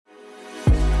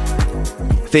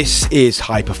This is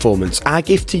High Performance, our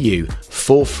gift to you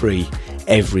for free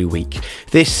every week.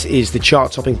 This is the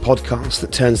chart-topping podcast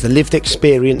that turns the lived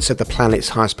experience of the planet's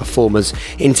highest performers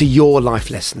into your life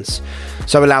lessons.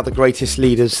 So allow the greatest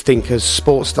leaders, thinkers,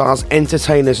 sports stars,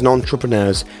 entertainers and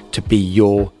entrepreneurs to be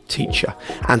your teacher.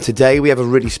 And today we have a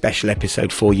really special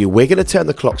episode for you. We're going to turn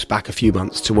the clocks back a few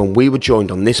months to when we were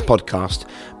joined on this podcast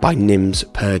by Nims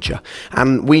Purja.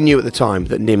 And we knew at the time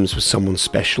that Nims was someone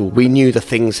special. We knew the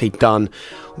things he'd done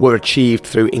were achieved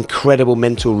through incredible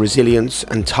mental resilience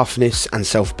and toughness and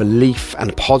self-belief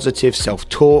and positive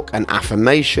self-talk and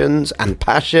affirmations and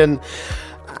passion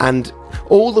and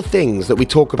all the things that we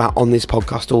talk about on this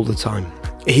podcast all the time.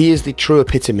 He is the true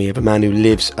epitome of a man who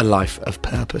lives a life of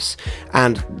purpose.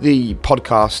 And the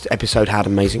podcast episode had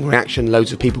amazing reaction.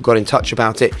 Loads of people got in touch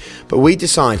about it. But we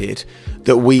decided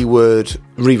that we would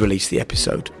re-release the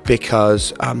episode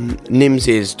because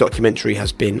Nims's documentary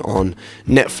has been on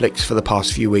Netflix for the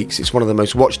past few weeks. It's one of the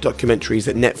most watched documentaries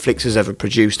that Netflix has ever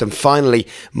produced. And finally,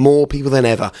 more people than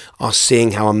ever are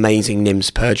seeing how amazing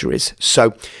Nims Purja is.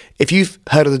 So if you've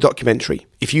heard of the documentary,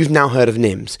 if you've now heard of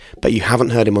Nims, but you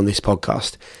haven't heard him on this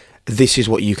podcast, this is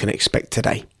what you can expect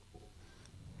today.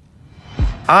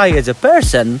 I, as a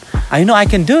person, I know I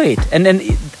can do it. And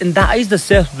that is the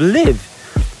self-belief.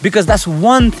 Because that's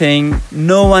one thing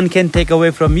no one can take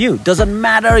away from you. Doesn't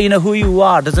matter, who you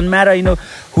are. Doesn't matter,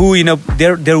 who,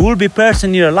 there will be a person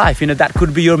in your life, that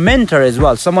could be your mentor as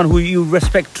well. Someone who you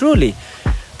respect truly.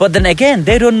 But then again,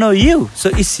 they don't know you. So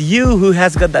it's you who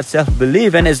has got that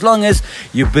self-belief. And as long as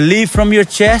you believe from your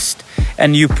chest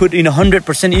and you put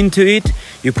 100% into it,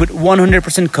 you put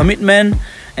 100% commitment,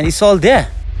 and it's all there.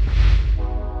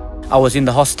 I was in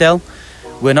the hostel.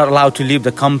 We're not allowed to leave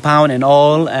the compound and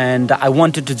all. And I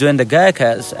wanted to join the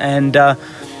Gurkhas. And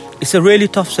it's a really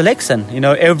tough selection.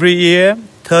 Every year,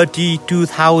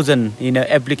 32,000,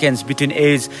 applicants between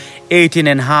age 18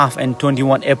 and a half and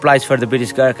 21 applies for the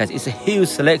British Gurkhas. It's a huge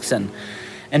selection.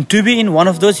 And to be in one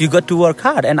of those, you got to work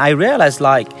hard. And I realized,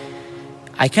 I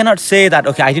cannot say that,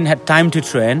 okay, I didn't have time to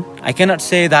train. I cannot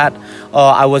say that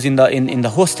I was in the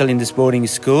hostel in this boarding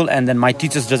school and then my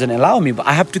teachers doesn't allow me. But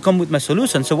I have to come with my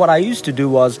solution. So what I used to do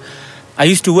was, I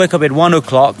used to wake up at 1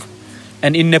 o'clock.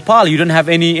 And in Nepal, you don't have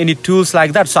any tools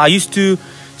like that. So I used to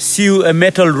sew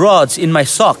metal rods in my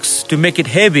socks to make it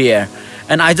heavier.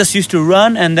 And I just used to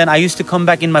run, and then I used to come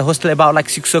back in my hostel about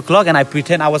 6 o'clock, and I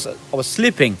pretend I was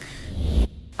sleeping.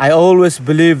 I always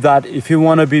believe that if you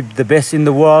want to be the best in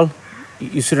the world,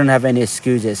 you shouldn't have any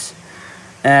excuses.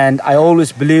 And I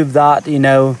always believe that,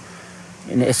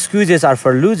 excuses are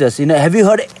for losers. Have you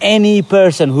heard any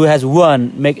person who has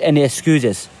won make any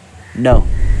excuses? No.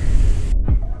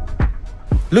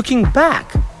 Looking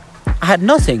back, I had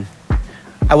nothing.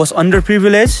 I was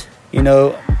underprivileged,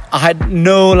 I had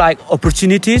no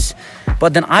opportunities,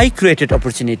 but then I created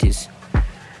opportunities.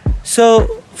 So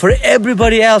for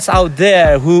everybody else out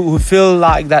there who feel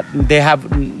like that they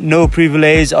have no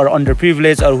privilege or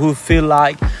underprivileged or who feel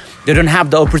like they don't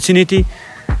have the opportunity,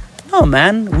 no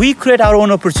man, we create our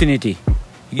own opportunity.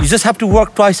 You just have to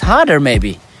work twice harder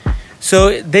maybe.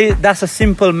 So that's a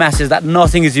simple message that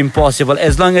nothing is impossible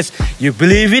as long as you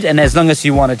believe it and as long as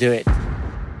you want to do it.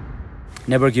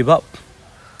 Never give up.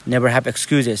 Never have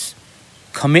excuses.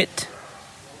 Commit.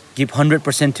 Give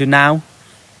 100% to now.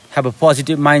 Have a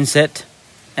positive mindset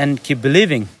and keep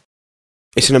believing.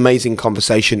 It's an amazing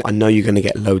conversation. I know you're going to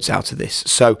get loads out of this.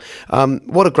 So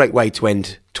what a great way to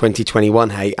end 2021,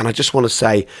 hey? And I just want to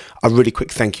say a really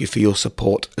quick thank you for your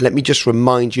support. Let me just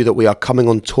remind you that we are coming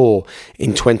on tour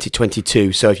in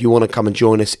 2022. So if you want to come and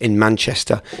join us in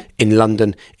Manchester, in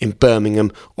London, in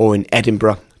Birmingham, or in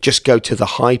Edinburgh, just go to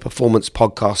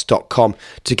thehighperformancepodcast.com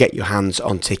to get your hands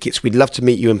on tickets. We'd love to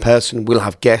meet you in person. We'll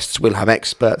have guests, we'll have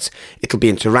experts. It'll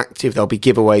be interactive, there'll be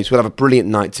giveaways. We'll have a brilliant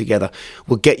night together.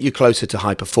 We'll get you closer to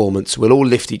high performance. We'll all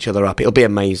lift each other up. It'll be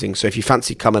amazing. So if you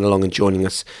fancy coming along and joining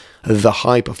us,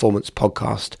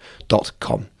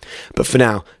 thehighperformancepodcast.com. But for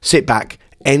now, sit back,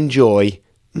 enjoy,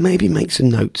 maybe make some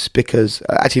notes because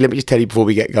actually, let me just tell you before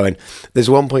we get going, there's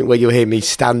one point where you'll hear me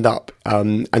stand up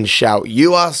and shout,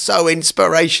 "You are so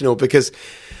inspirational," because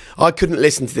I couldn't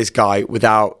listen to this guy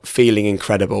without feeling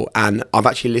incredible. And I've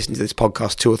actually listened to this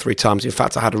podcast 2 or 3 times. In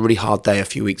fact, I had a really hard day a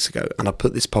few weeks ago and I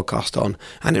put this podcast on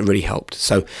and it really helped.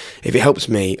 So if it helps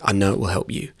me, I know it will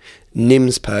help you.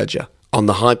 Nims Purja on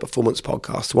the High Performance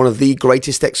Podcast, one of the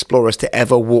greatest explorers to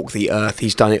ever walk the earth.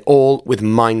 He's done it all with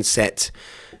mindset,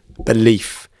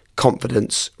 belief,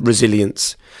 confidence,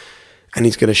 resilience, and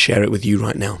he's going to share it with you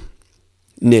right now.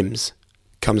 Nims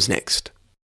comes next.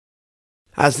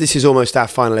 As this is almost our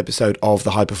final episode of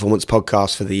the High Performance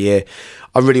Podcast for the year,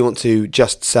 I really want to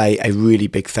just say a really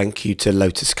big thank you to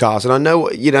Lotus Cars. And I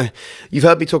know, you've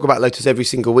heard me talk about Lotus every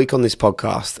single week on this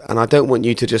podcast, and I don't want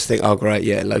you to just think, oh, great,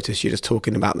 yeah, Lotus, you're just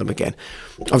talking about them again.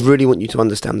 I really want you to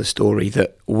understand the story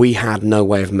that we had no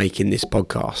way of making this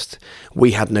podcast.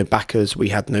 We had no backers, we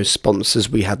had no sponsors,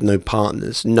 we had no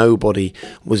partners. Nobody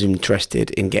was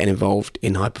interested in getting involved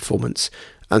in high performance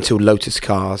until Lotus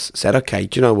Cars said, okay,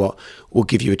 do you know what? We'll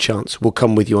give you a chance. We'll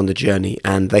come with you on the journey.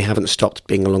 And they haven't stopped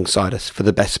being alongside us for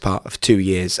the best part of 2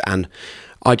 years. And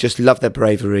I just love their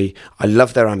bravery. I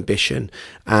love their ambition.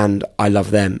 And I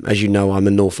love them. As you know, I'm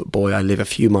a Norfolk boy. I live a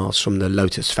few miles from the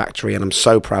Lotus factory. And I'm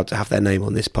so proud to have their name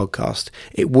on this podcast.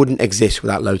 It wouldn't exist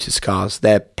without Lotus Cars.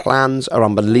 Their plans are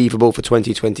unbelievable for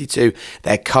 2022.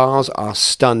 Their cars are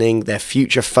stunning. They're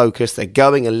future focused. They're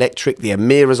going electric. The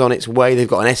Amira's on its way. They've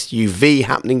got an SUV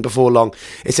happening before long.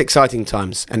 It's exciting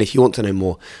times. And if you want to know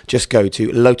more, just go to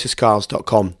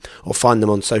lotuscars.com or find them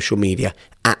on social media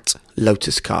at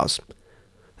Lotus Cars.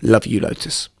 Love you,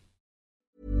 Lotus.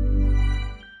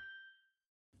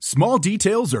 Small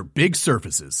details are big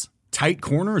surfaces. Tight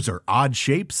corners are odd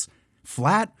shapes.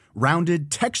 Flat, rounded,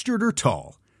 textured, or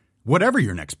tall. Whatever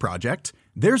your next project,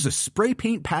 there's a spray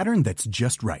paint pattern that's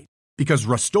just right. Because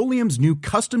Rust-Oleum's new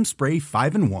Custom Spray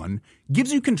 5-in-1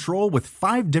 gives you control with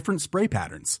 5 different spray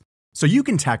patterns. So you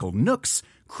can tackle nooks,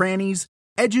 crannies,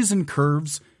 edges, and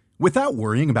curves without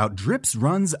worrying about drips,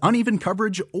 runs, uneven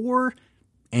coverage, or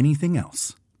anything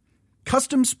else.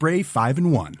 Custom Spray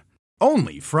 5-in-1.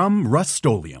 Only from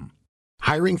Rust-Oleum.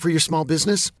 Hiring for your small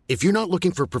business? If you're not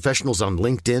looking for professionals on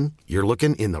LinkedIn, you're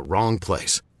looking in the wrong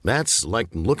place. That's like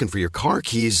looking for your car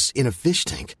keys in a fish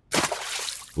tank.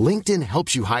 LinkedIn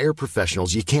helps you hire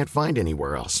professionals you can't find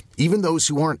anywhere else, even those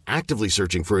who aren't actively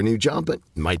searching for a new job but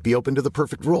might be open to the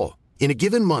perfect role. In a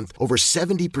given month, over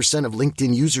 70% of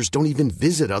LinkedIn users don't even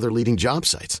visit other leading job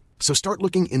sites. So start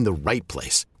looking in the right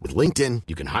place. With LinkedIn,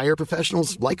 you can hire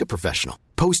professionals like a professional.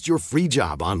 Post your free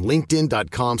job on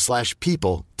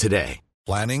linkedin.com/people today.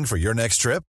 Planning for your next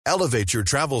trip? Elevate your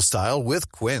travel style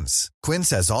with Quince. Quince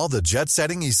has all the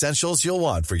jet-setting essentials you'll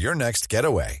want for your next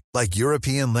getaway, like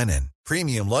European linen,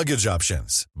 premium luggage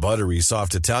options, buttery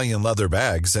soft Italian leather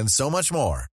bags, and so much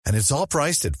more. And it's all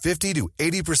priced at 50 to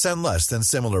 80% less than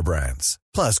similar brands.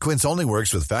 Plus, Quince only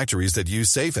works with factories that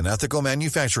use safe and ethical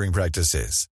manufacturing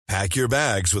practices. Pack your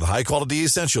bags with high-quality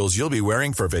essentials you'll be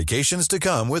wearing for vacations to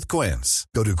come with Quince.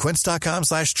 Go to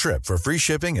quince.com/trip for free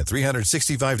shipping and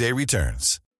 365-day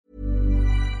returns.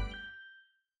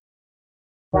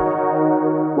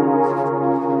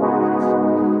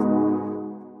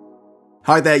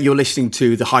 Hi there, you're listening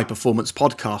to the High Performance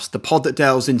Podcast, the pod that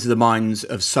delves into the minds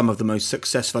of some of the most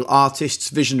successful artists,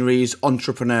 visionaries,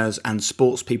 entrepreneurs and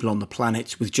sports people on the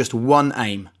planet with just one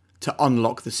aim: to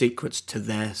unlock the secrets to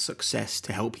their success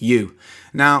to help you.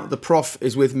 Now, the prof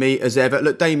is with me as ever.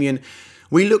 Look, Damien,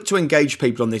 we look to engage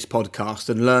people on this podcast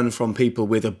and learn from people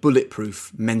with a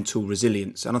bulletproof mental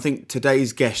resilience. And I think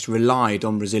today's guest relied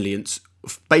on resilience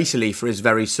basically for his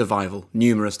very survival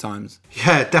numerous times.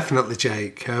 Yeah, definitely,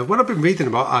 Jake. When I've been reading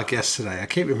about our guest today, I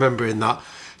keep remembering that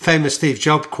famous Steve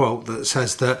Jobs quote that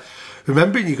says that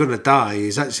remembering you're going to die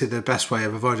is actually the best way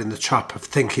of avoiding the trap of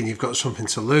thinking you've got something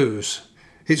to lose.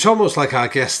 It's almost like our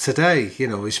guest today,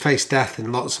 he's faced death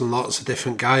in lots and lots of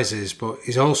different guises, but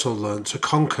he's also learned to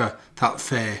conquer that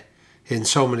fear in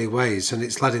so many ways, and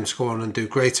it's led him to go on and do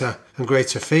greater and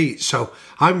greater feats. So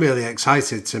I'm really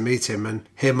excited to meet him and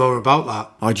hear more about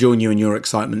that. I join you in your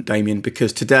excitement, Damien,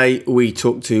 because today we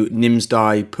talk to Nims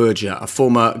Purja, a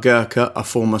former Gurkha, a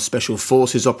former Special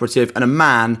Forces operative, and a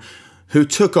man who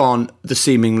took on the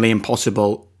seemingly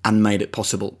impossible and made it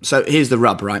possible. So here's the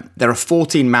rub, right? There are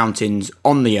 14 mountains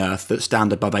on the earth that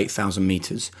stand above 8,000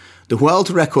 metres. The world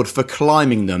record for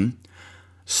climbing them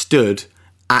stood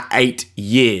at 8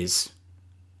 years.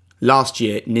 Last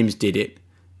year, Nims did it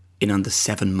in under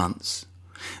 7 months.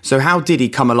 So how did he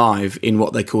come alive in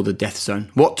what they call the death zone?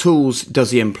 What tools does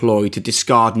he employ to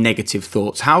discard negative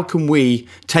thoughts? How can we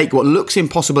take what looks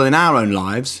impossible in our own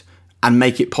lives and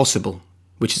make it possible?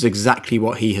 Which is exactly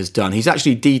what he has done. He's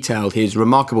actually detailed his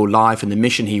remarkable life and the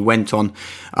mission he went on,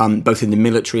 both in the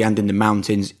military and in the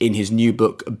mountains, in his new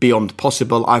book, Beyond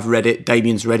Possible. I've read it.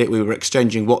 Damien's read it. We were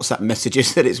exchanging WhatsApp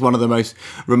messages that it's one of the most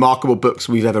remarkable books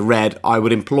we've ever read. I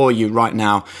would implore you right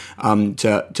now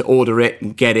to order it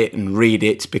and get it and read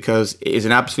it, because it is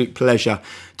an absolute pleasure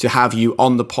to have you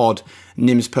on the pod.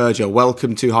 Nims Purja,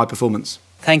 welcome to High Performance.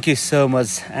 Thank you so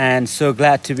much, and so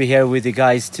glad to be here with you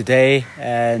guys today.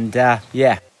 And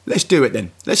Let's do it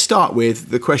then. Let's start with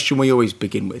the question we always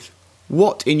begin with.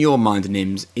 What, in your mind,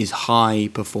 Nims, is high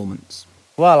performance?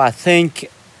 Well, I think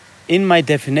in my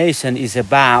definition is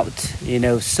about,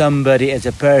 somebody as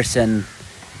a person,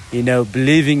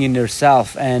 believing in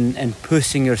yourself and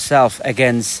pushing yourself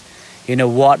against,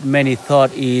 what many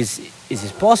thought is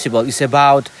possible. It's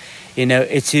about,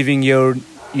 achieving your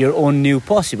own new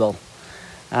possible.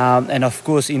 And of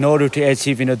course, in order to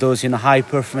achieve, those, high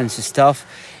performance stuff,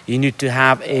 you need to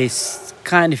have a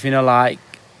kind of, like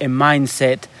a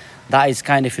mindset that is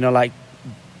kind of, like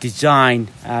designed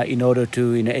in order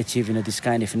to, achieve, this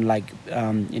kind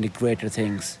of, greater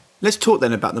things. Let's talk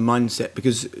then about the mindset,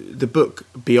 because the book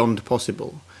Beyond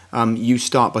Possible, you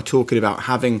start by talking about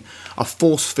having a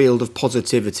force field of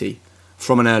positivity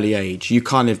from an early age. You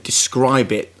kind of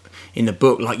describe it in the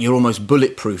book like you're almost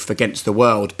bulletproof against the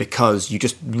world because you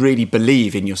just really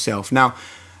believe in yourself. Now,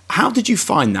 how did you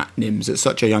find that, Nims, at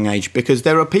such a young age? Because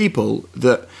there are people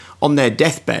that on their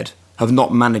deathbed have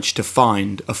not managed to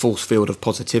find a force field of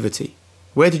positivity.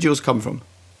 Where did yours come from?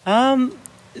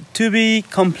 To be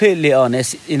completely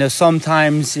honest,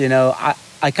 sometimes,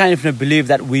 I kind of believe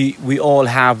that we all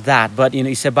have that, but,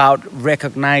 it's about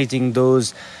recognizing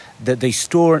those, the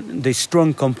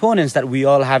strong components that we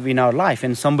all have in our life.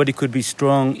 And somebody could be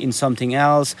strong in something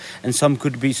else, and some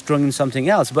could be strong in something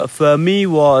else. But for me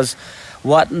was,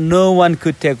 what no one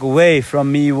could take away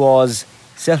from me was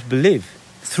self-belief.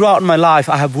 Throughout my life,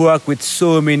 I have worked with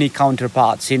so many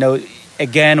counterparts.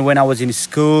 Again, when I was in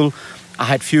school, I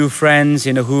had few friends,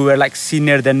 who were like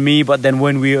senior than me. But then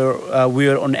when we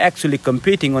were on actually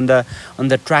competing on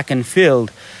the track and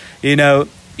field,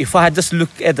 if I had just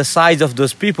looked at the size of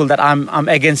those people that I'm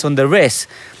against on the race,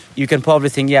 you can probably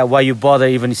think, yeah, why you bother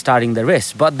even starting the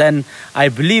race? But then I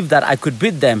believed that I could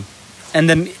beat them. And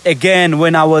then again,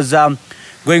 when I was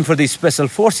going for the Special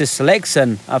Forces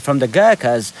selection from the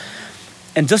Gurkhas,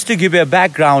 and just to give you a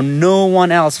background, no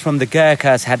one else from the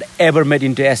Gurkhas had ever made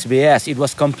into SBS. It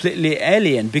was completely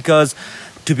alien, because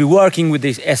to be working with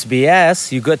this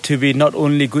SBS, you got to be not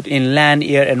only good in land,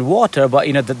 air and water, but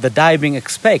the diving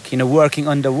aspect, working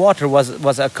underwater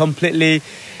was a completely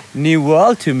new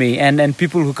world to me. And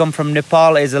people who come from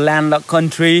Nepal as a landlocked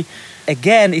country,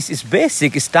 again, it's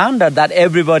basic, it's standard that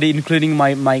everybody, including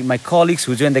my colleagues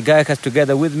who joined the Gurkhas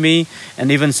together with me,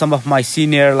 and even some of my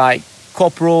senior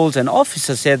corporals and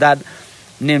officers, say that,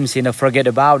 Nims, forget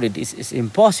about it, it's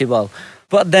impossible.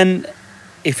 But then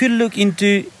if you look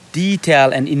into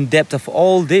detail and in depth of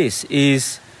all this,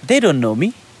 is they don't know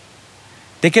me.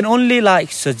 They can only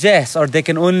suggest, or they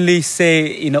can only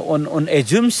say, on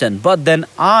assumption. But then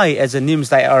I as a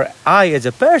Nims, or I as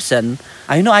a person,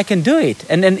 I know I can do it.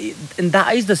 And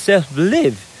that is the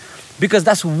self-belief. Because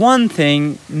that's one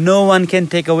thing no one can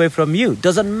take away from you.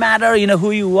 Doesn't matter,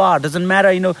 who you are. Doesn't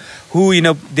matter, who,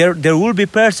 there will be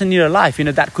person in your life,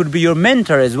 that could be your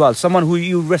mentor as well. Someone who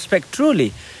you respect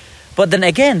truly. But then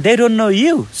again, they don't know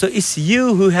you. So it's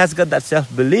you who has got that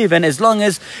self-belief. And as long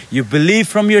as you believe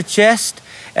from your chest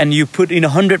and you put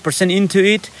 100% into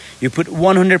it, you put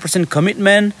 100%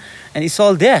 commitment, and it's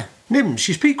all there. Nims,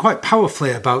 you speak quite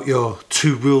powerfully about your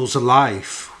 2 rules of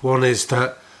life. One is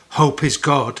that hope is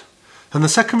God. And the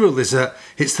second rule is that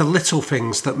it's the little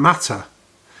things that matter.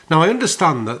 Now, I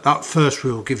understand that first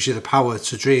rule gives you the power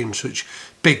to dream such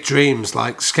big dreams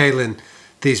like scaling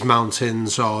these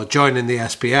mountains or joining the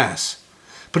SBS.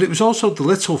 But it was also the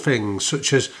little things,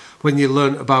 such as when you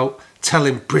learnt about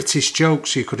telling British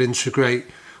jokes you could integrate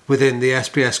within the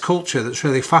SBS culture, that's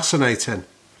really fascinating.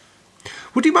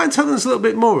 Would you mind telling us a little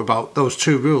bit more about those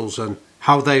 2 rules and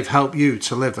how they've helped you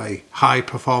to live a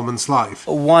high-performance life?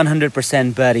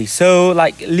 100%, buddy. So,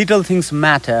 little things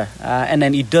matter, and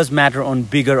then it does matter on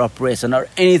bigger operation or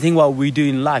anything what we do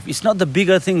in life. It's not the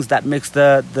bigger things that makes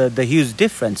the huge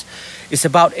difference. It's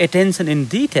about attention in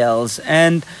details.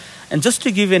 And just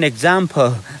to give you an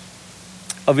example,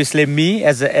 obviously me,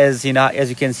 as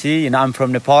you can see, I'm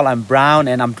from Nepal, I'm brown,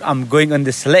 and I'm going on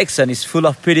the selection. It's full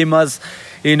of pretty much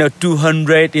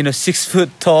 200, 6 foot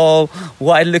tall,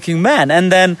 wide looking man.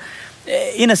 And then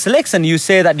in a selection, you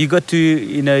say that you got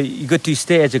to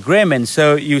stay as a greyman.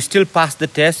 So you still pass the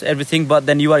test, everything, but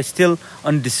then you are still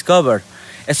undiscovered.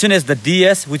 As soon as the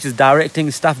DS, which is directing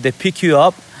stuff, they pick you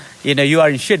up, you are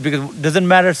in shit, because it doesn't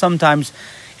matter sometimes.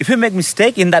 If you make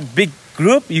mistake in that big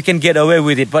group, you can get away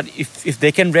with it. But if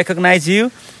they can recognize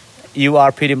you, you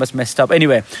are pretty much messed up.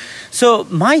 Anyway, so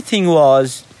my thing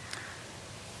was,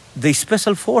 the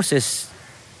Special Forces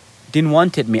didn't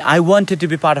wanted me. I wanted to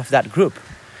be part of that group,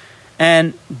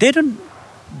 and they don't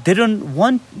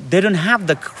have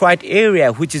the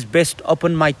criteria which is based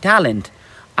upon my talent.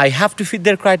 I have to fit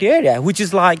their criteria, which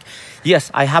is yes,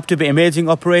 I have to be amazing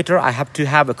operator. I have to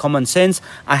have a common sense.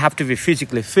 I have to be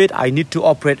physically fit. I need to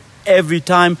operate every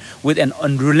time with an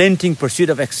unrelenting pursuit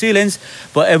of excellence.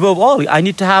 But above all, I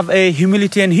need to have a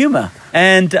humility and humor.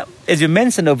 And as you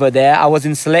mentioned over there, I was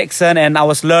in selection and I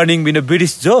was learning,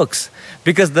 British jokes,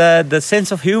 because the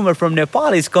sense of humor from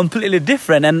Nepal is completely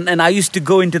different. And I used to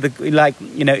go into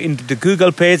into the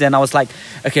Google page, and I was like,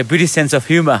 okay, British sense of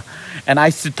humor. And I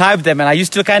used to type them, and I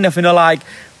used to kind of,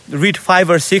 read 5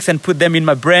 or 6 and put them in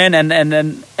my brain.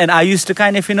 And I used to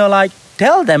kind of,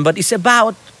 tell them, but it's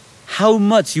about how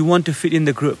much you want to fit in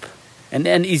the group. And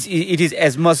it is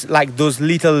as much like those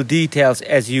little details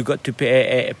as you got to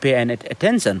pay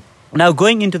attention. Now,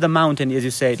 going into the mountain, as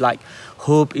you said,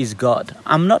 hope is God.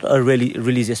 I'm not a really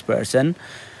religious person.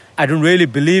 I don't really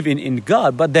believe in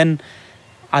God. But then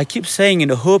I keep saying,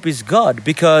 hope is God,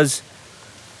 because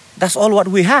that's all what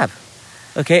we have.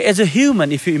 Okay, as a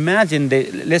human, if you imagine,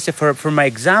 let's say for my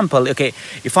example, okay,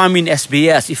 if I'm in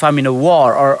SBS, if I'm in a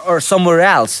war or somewhere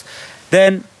else,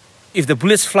 then if the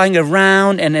bullets flying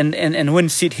around and when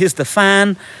shit hits the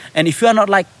fan, and if you are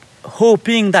not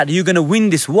hoping that you're going to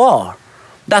win this war,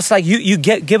 that's like you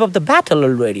give up the battle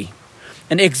already.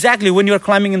 And exactly when you're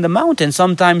climbing in the mountain,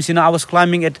 sometimes, I was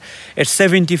climbing at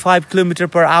 75 kilometers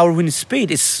per hour wind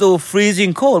speed. It's so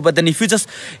freezing cold. But then if you just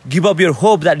give up your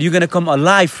hope that you're going to come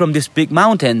alive from these big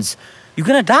mountains, you're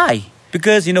going to die.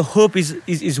 Because, hope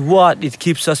is what it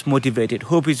keeps us motivated.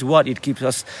 Hope is what it keeps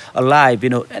us alive,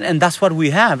 and that's what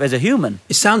we have as a human.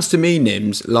 It sounds to me,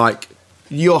 Nims, like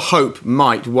your hope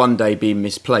might one day be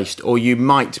misplaced, or you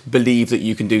might believe that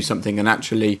you can do something and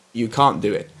actually you can't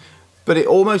do it. But it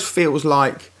almost feels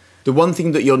like the one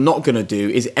thing that you're not going to do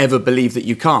is ever believe that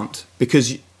you can't,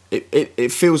 because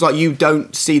it feels like you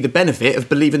don't see the benefit of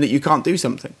believing that you can't do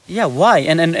something. Yeah, why?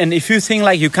 And if you think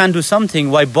like you can't do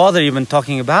something, why bother even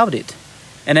talking about it?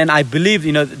 And then I believe,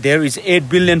 there is 8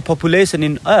 billion population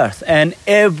in Earth, and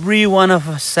every one of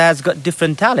us has got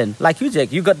different talent. Like you,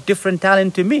 Jake, you got different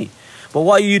talent to me. But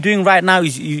what you're doing right now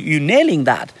is you're nailing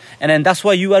that. And then that's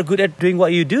why you are good at doing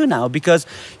what you do now, because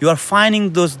you are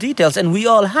finding those details, and we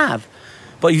all have.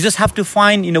 But you just have to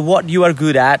find, what you are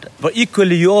good at. But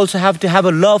equally, you also have to have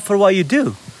a love for what you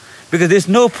do. Because there's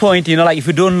no point, if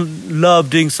you don't love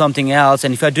doing something else,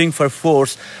 and if you're doing for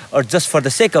force or just for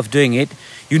the sake of doing it,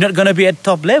 you're not going to be at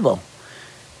top level.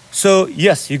 So,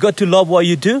 yes, you got to love what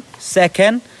you do.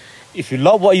 Second, if you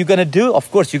love what you're going to do, of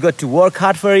course, you got to work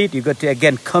hard for it. You got to,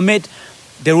 again, commit.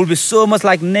 There will be so much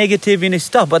negative in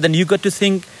stuff, but then you got to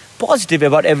think positive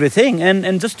about everything.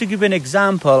 And just to give you an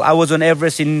example, I was on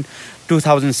Everest in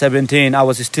 2017. I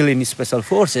was still in Special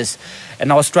Forces,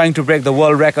 and I was trying to break the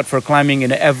world record for climbing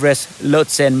in Everest,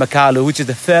 Lhotse, and Makalu, which is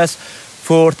the first,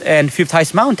 fourth, and fifth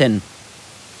highest mountain.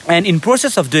 And in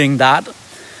process of doing that,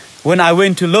 when I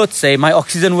went to Lhotse, my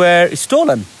oxygen were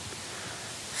stolen.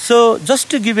 So just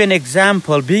to give you an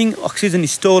example, being oxygen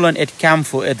stolen at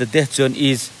Camphor at the death zone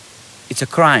it's a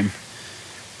crime.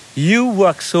 You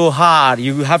work so hard.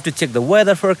 You have to check the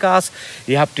weather forecast.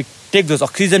 You have to take those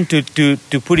oxygen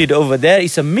to put it over there.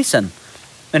 It's a mission.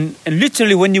 And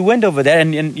literally when you went over there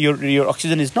and your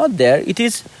oxygen is not there,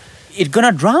 it's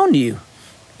gonna drown you.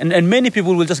 And many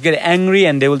people will just get angry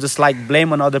and they will just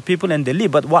blame on other people and they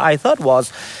leave. But what I thought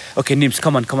was, okay, Nims,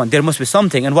 come on, there must be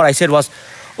something. And what I said was,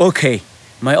 okay,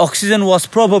 my oxygen was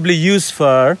probably used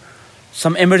for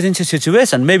some emergency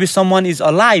situation. Maybe someone is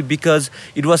alive because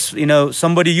it was,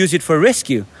 somebody used it for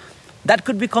rescue. That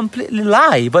could be completely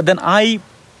lie. But then I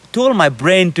told my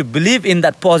brain to believe in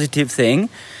that positive thing.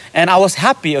 And I was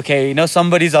happy, okay,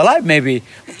 somebody's alive maybe.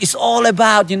 It's all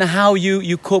about, how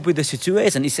you cope with the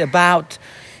situation. It's about,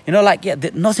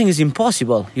 nothing is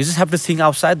impossible. You just have to think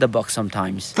outside the box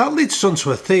sometimes. That leads us on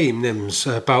to a theme, Nims,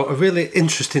 about a really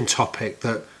interesting topic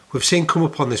that we've seen come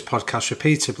up on this podcast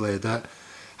repeatedly that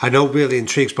I know really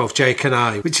intrigues both Jake and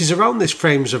I, which is around this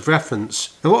frames of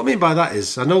reference. And what I mean by that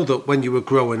is, I know that when you were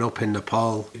growing up in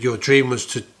Nepal, your dream was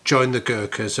to join the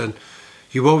Gurkhas, and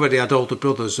you already had older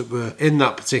brothers that were in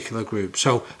that particular group.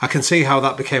 So I can see how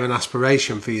that became an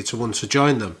aspiration for you to want to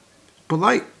join them. But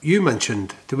like you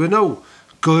mentioned, there were no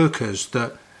Gurkhas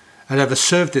that had ever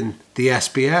served in the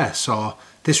SBS or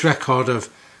this record of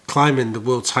climbing the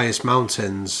world's highest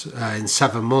mountains in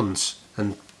 7 months,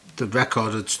 and the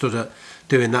record had stood at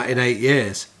doing that in 8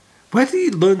 years. Where do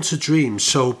you learn to dream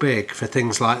so big for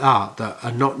things like that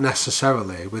are not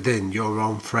necessarily within your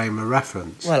own frame of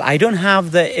reference? Well, I don't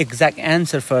have the exact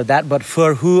answer for that, but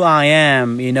for who I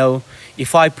am,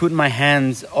 if I put my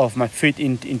hands off my feet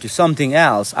into something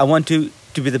else, I want to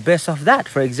be the best of that.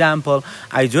 For example,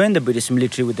 I joined the British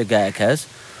military with the Gurkhas,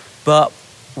 but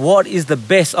what is the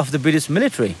best of the British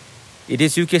military? It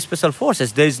is UK Special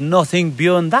Forces. There is nothing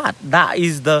beyond that. That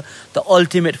is the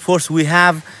ultimate force we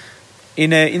have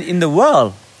in the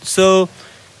world. So,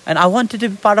 and I wanted to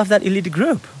be part of that elite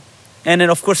group. And then,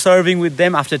 of course, serving with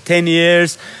them after 10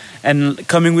 years and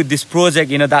coming with this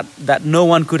project, that no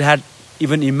one could have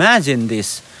even imagined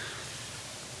this.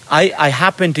 I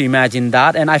happened to imagine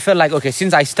that, and I felt like, okay,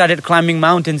 since I started climbing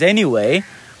mountains anyway,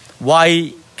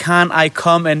 why can't I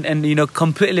come and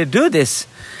completely do this?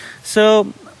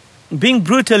 So, being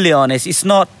brutally honest, it's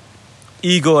not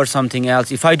ego or something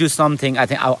else. If I do something, I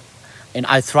think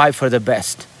I thrive for the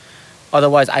best.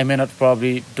 Otherwise, I may not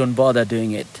probably don't bother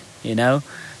doing it,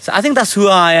 So I think that's who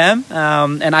I am,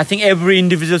 and I think every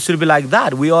individual should be like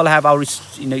that. We all have our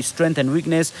strength and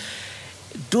weakness.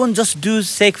 Don't just do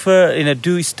stuff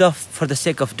for the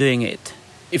sake of doing it.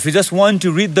 If you just want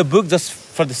to read the book just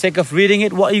for the sake of reading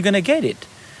it, what are you gonna get it?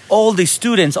 All the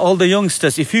students, all the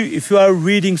youngsters, if you are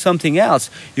reading something else,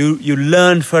 you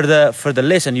learn for the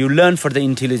lesson, you learn for the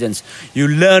intelligence, you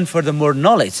learn for the more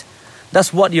knowledge.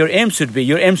 That's what your aim should be.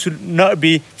 Your aim should not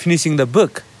be finishing the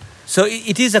book. So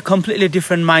it is a completely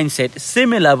different mindset.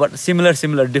 Similar, but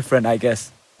similar, different, I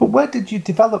guess. But where did you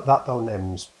develop that though,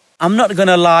 Nims? I'm not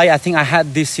gonna lie. I think I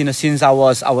had this, since I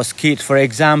was kid. For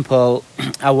example,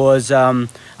 I was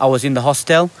in the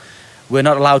hostel. We're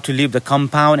not allowed to leave the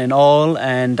compound and all.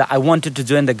 And I wanted to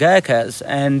join the Gurkhas.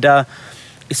 And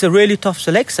it's a really tough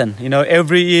selection.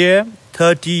 Every year,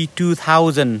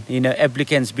 32,000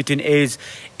 applicants between age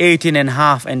 18 and a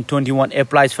half and 21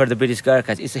 applies for the British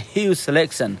Gurkhas. It's a huge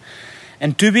selection.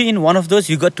 And to be in one of those,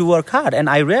 you got to work hard. And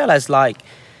I realized,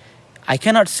 I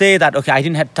cannot say that, okay, I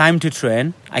didn't have time to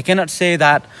train. I cannot say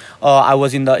that I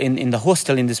was in the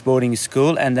hostel in this boarding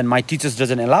school and then my teachers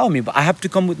doesn't allow me, but I have to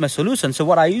come with my solution. So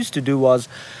what I used to do was,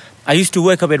 I used to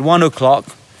wake up at 1 o'clock,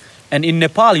 and in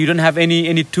Nepal, you don't have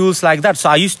any tools like that. So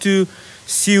I used to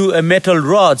sew metal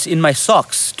rods in my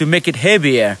socks to make it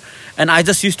heavier. And I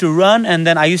just used to run, and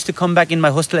then I used to come back in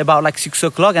my hostel about 6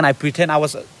 o'clock, and I pretend I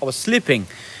was sleeping.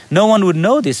 No one would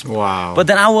know this. Wow. But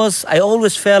then I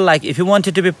always felt like if you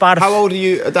wanted to be part of... How old are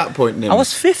you at that point, Nims? I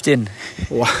was 15.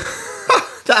 Wow.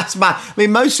 That's mad. I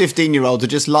mean, most 15-year-olds are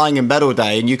just lying in bed all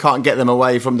day and you can't get them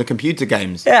away from the computer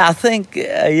games. Yeah, I think,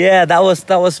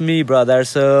 that was me, brother.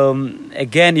 So,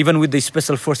 again, even with the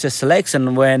Special Forces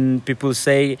selection, when people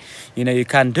say, you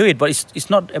can't do it, but it's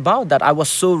not about that. I was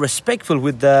so respectful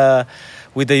with the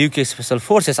UK Special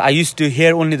Forces. I used to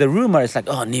hear only the rumor. It's like,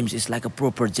 oh, Nims is like a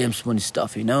proper James Bond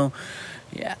stuff,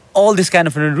 Yeah, all this kind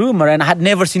of rumor. And I had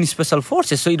never seen Special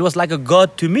Forces, so it was like a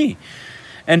god to me.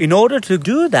 And in order to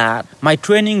do that, my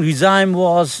training regime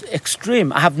was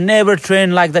extreme. I have never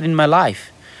trained like that in my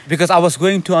life because I was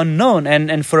going to unknown.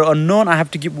 And for unknown, I have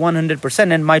to give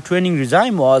 100%. And my training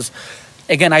regime was,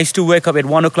 again, I used to wake up at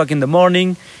 1 o'clock in the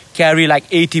morning, carry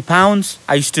 80 pounds.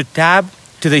 I used to tab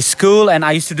to the school, and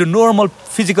I used to do normal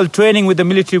physical training with the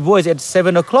military boys at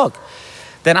 7 o'clock.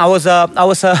 Then I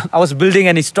was building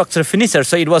an structure finisher,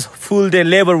 so it was full day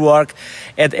labor work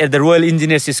at the Royal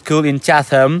Engineers School in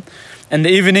Chatham. In the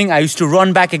evening, I used to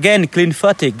run back again, clean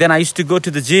fatigue. Then I used to go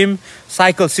to the gym,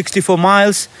 cycle 64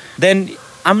 miles. Then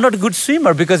I'm not a good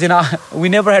swimmer because we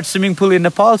never had swimming pool in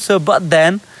Nepal. So, but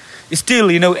then, still,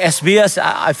 SBS,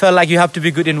 I felt like you have to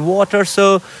be good in water.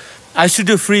 So I used to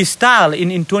do freestyle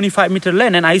in 25-meter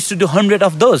lane, and I used to do 100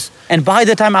 of those. And by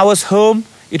the time I was home,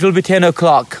 it will be 10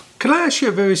 o'clock. Can I ask you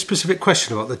a very specific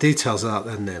question about the details of that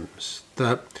then, Nims?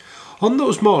 That on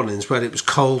those mornings where it was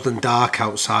cold and dark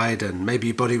outside and maybe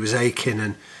your body was aching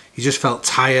and you just felt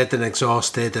tired and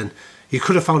exhausted and you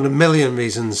could have found a million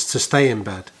reasons to stay in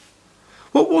bed,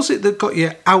 what was it that got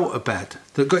you out of bed,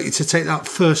 that got you to take that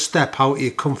first step out of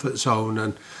your comfort zone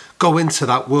and go into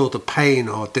that world of pain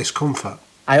or discomfort?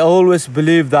 I always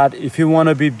believe that if you want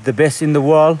to be the best in the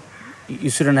world,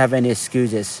 you shouldn't have any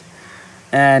excuses.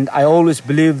 And I always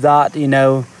believe that,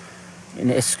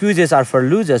 excuses are for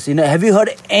losers. Have you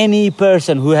heard any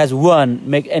person who has won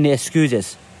make any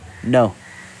excuses? No.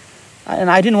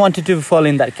 And I didn't want to fall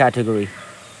in that category.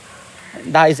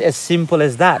 That is as simple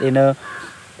as that,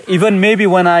 Even maybe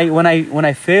when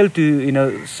I fail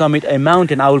to, summit a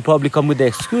mountain, I will probably come with the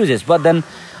excuses. But then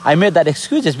I made that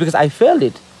excuses because I failed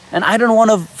it. And I don't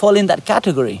want to fall in that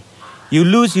category. You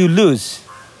lose, you lose.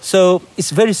 So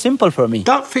it's very simple for me.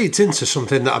 That feeds into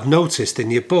something that I've noticed in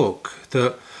your book,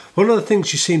 that one of the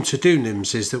things you seem to do,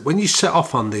 Nims, is that when you set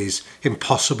off on these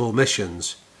impossible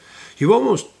missions, you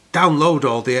almost download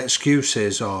all the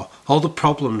excuses or all the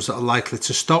problems that are likely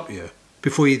to stop you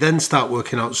before you then start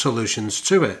working out solutions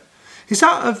to it. Is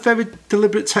that a very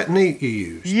deliberate technique you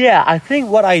use? Yeah, I think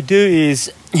what I do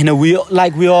is,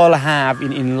 we all have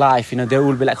in life, there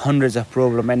will be hundreds of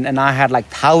problems. And I had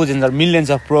thousands or millions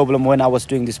of problems when I was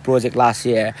doing this project last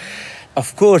year.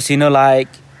 Of course,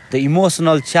 the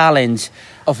emotional challenge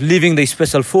of leaving the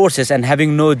special forces and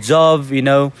having no job,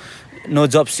 no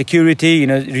job security,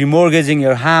 remortgaging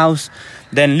your house,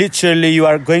 then literally you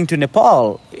are going to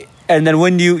Nepal. And then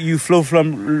when you flew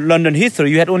from London Heathrow,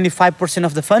 you had only 5%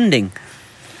 of the funding.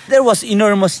 There was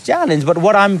enormous challenge, but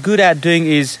what I'm good at doing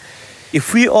is,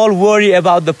 if we all worry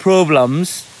about the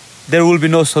problems, there will be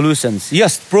no solutions.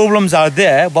 Yes, problems are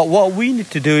there, but what we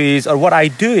need to do is, or what I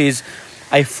do is,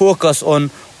 I focus on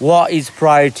what is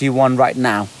priority one right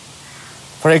now.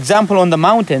 For example, on the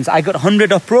mountains, I got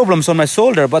hundreds of problems on my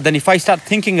shoulder, but then if I start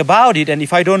thinking about it, and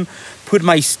if I don't put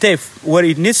my step where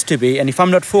it needs to be, and if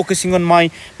I'm not focusing on my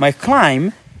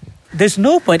climb, there's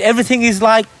no point. Everything is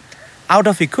like out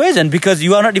of equation because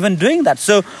you are not even doing that.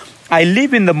 So I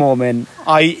live in the moment.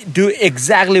 I do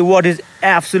exactly what is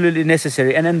absolutely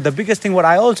necessary. And then the biggest thing what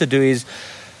I also do is,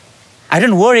 I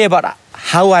don't worry about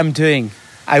how I'm doing.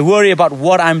 I worry about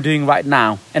what I'm doing right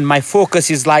now. And my focus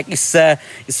is like, it's a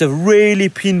really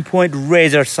pinpoint,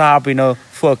 razor sharp,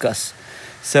 focus.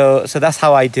 So that's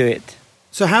how I do it.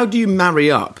 So how do you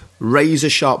marry up razor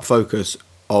sharp focus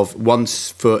of one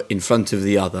foot in front of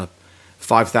the other,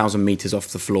 5,000 meters off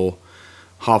the floor,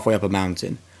 halfway up a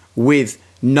mountain, with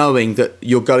knowing that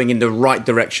you're going in the right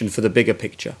direction for the bigger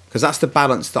picture? Because that's the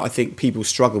balance that I think people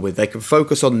struggle with. They can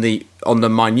focus on the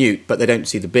minute, but they don't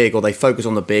see the big, or they focus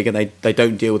on the big and they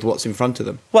don't deal with what's in front of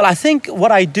them. Well, I think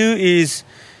what I do is,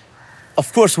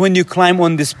 of course, when you climb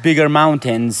on these bigger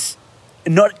mountains,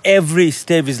 not every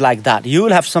step is like that. You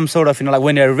will have some sort of, like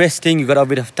when you're resting, you got a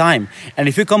bit of time. And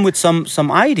if you come with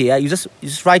some idea, you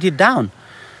just write it down.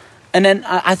 And then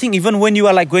I think even when you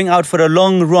are like going out for a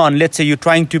long run, let's say you're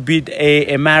trying to beat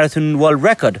a marathon world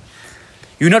record,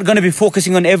 you're not going to be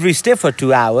focusing on every step for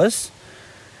 2 hours.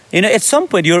 At some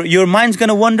point your mind's going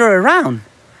to wander around,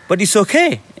 but it's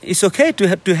okay. It's okay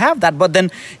to have that. But then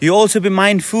you also be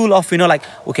mindful of, like,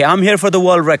 okay, I'm here for the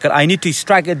world record. I need to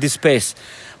strike at this pace.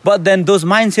 But then those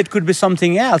mindset could be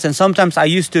something else. And sometimes I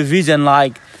used to vision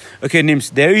like, okay,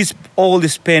 Nims, there is all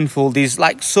this painful, this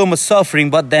like so much suffering,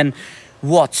 but then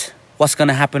what's going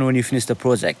to happen when you finish the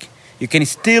project? You can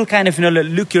still kind of,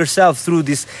 look yourself through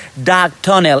this dark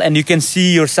tunnel and you can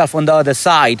see yourself on the other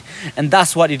side. And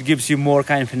that's what it gives you more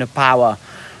kind of, power.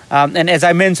 And as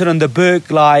I mentioned on the book,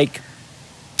 like,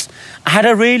 I had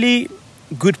a really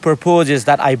good purposes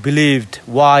that I believed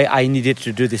why I needed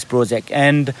to do this project.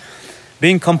 And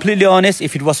being completely honest,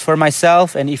 if it was for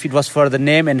myself and if it was for the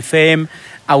name and fame,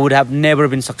 I would have never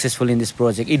been successful in this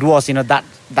project. It was,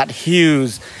 that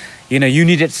huge, you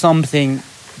needed something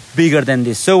bigger than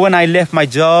this. So when I left my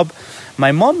job,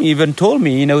 my mom even told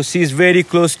me, she's very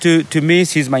close to me.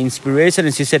 She's my inspiration.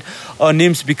 And she said, oh,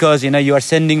 Nims, because, you are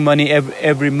sending money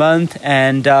every month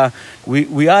and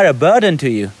we are a burden to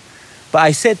you. But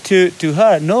I said to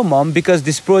her, no, Mom, because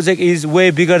this project is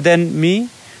way bigger than me,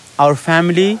 our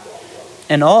family,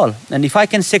 and all. And if I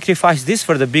can sacrifice this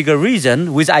for the bigger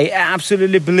reason, which I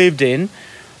absolutely believed in,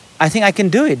 I think I can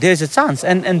do it. There's a chance.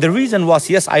 And the reason was,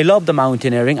 yes, I love the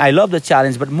mountaineering. I love the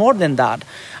challenge. But more than that,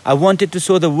 I wanted to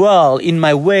show the world in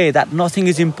my way that nothing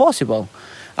is impossible.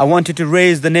 I wanted to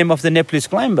raise the name of the Nepalese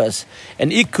climbers.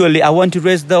 And equally, I want to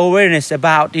raise the awareness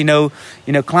about,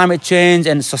 climate change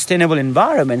and sustainable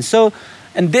environment. So,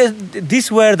 and these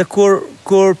were the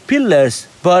core pillars.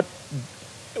 But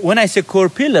when I say core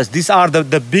pillars, these are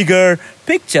the bigger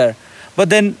picture. But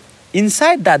then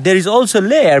inside that, there is also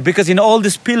layer, because all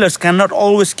these pillars cannot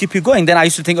always keep you going. Then I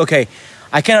used to think, okay,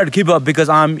 I cannot give up because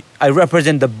I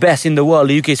represent the best in the world,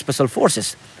 the UK Special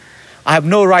Forces. I have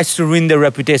no rights to ruin their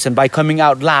reputation by coming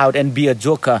out loud and be a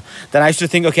joker. Then I used to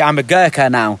think, okay, I'm a Gurkha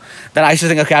now. Then I used to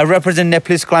think, okay, I represent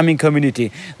Nepalese climbing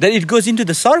community. Then it goes into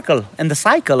the circle and the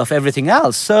cycle of everything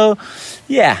else. So,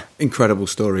 yeah. Incredible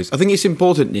stories. I think it's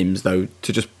important, Nims, though,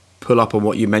 to just pull up on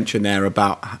what you mentioned there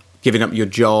about giving up your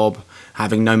job,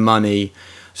 having no money,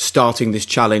 starting this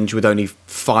challenge with only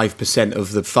 5%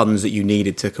 of the funds that you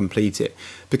needed to complete it.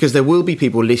 Because there will be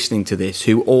people listening to this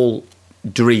who all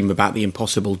dream about the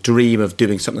impossible, dream of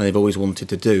doing something they've always wanted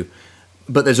to do.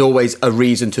 But there's always a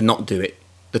reason to not do it.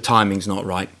 The timing's not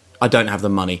right. I don't have the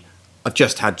money. I've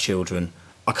just had children.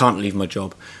 I can't leave my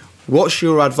job. What's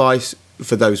your advice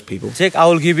for those people? Jake, I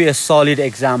will give you a solid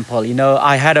example.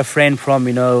 I had a friend from,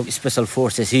 Special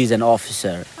Forces. He's an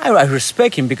officer. I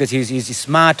respect him because he's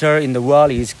smarter in the world.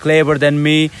 He's clever than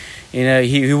me.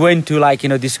 He went to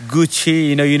this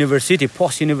Gucci, university,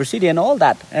 post university and all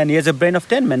that. And he has a brain of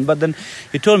 10 men. But then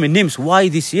he told me, Nims, why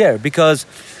this year? Because,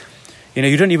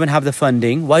 you don't even have the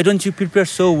funding. Why don't you prepare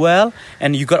so well?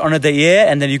 And you got another year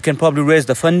and then you can probably raise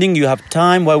the funding. You have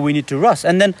time. Why we need to rush?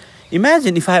 And then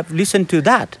imagine if I have listened to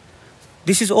that.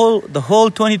 This is all, the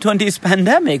whole 2020 is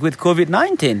pandemic with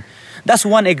COVID-19. That's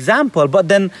one example. But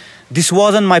then this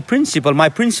wasn't my principle. My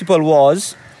principle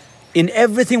was, in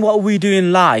everything what we do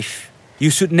in life, you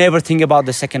should never think about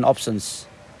the second options.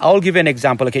 I'll give you an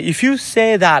example. Okay, if you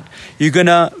say that you're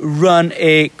gonna run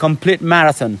a complete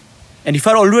marathon, and if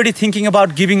you're already thinking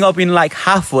about giving up in like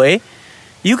halfway,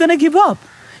 you're gonna give up.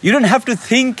 You don't have to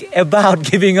think about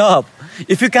giving up.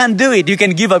 If you can't do it, you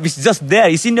can give up. It's just there.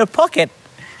 It's in your pocket.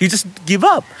 You just give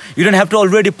up. You don't have to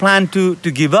already plan to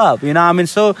give up. You know what I mean?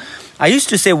 So I used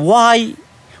to say, why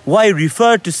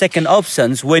refer to second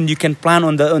options when you can plan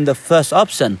on the first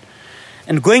option?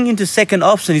 And going into second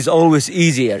option is always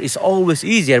easier. It's always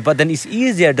easier. But then it's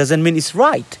easier doesn't mean it's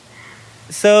right.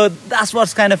 So that's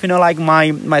what's kind of, like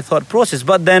my thought process.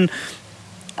 But then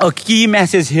a key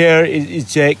message here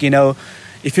is Jake,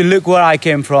 if you look where I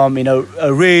came from,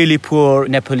 a really poor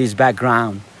Nepalese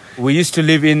background. We used to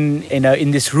live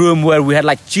in this room where we had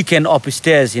like chicken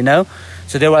upstairs,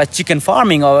 So there was chicken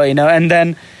farming, and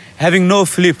then having no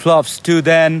flip-flops to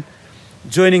then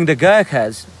joining the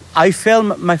Gurkhas. I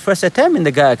failed my first attempt in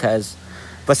the Gurkhas,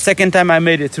 but second time I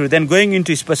made it through. Then going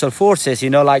into special forces,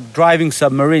 like driving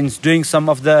submarines, doing some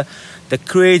of the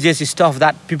craziest stuff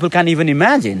that people can't even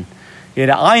imagine.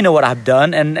 I know what I've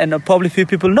done, and probably few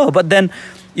people know. But then,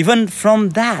 even from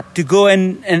that, to go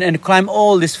and climb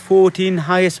all this 14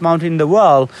 highest mountain in the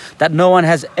world that no one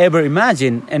has ever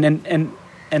imagined,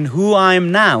 and who I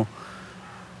am now,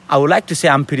 I would like to say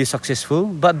I'm pretty successful.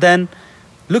 But then,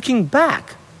 looking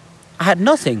back, I had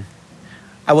nothing.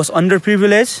 I was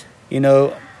underprivileged.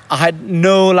 I had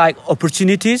no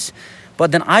opportunities.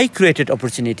 But then I created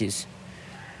opportunities.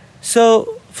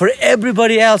 So for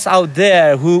everybody else out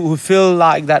there who feel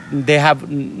like that they have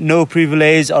no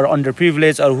privilege or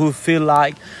underprivileged, or who feel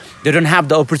like they don't have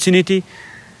the opportunity,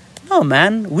 no,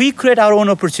 man, we create our own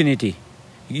opportunity.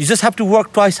 You just have to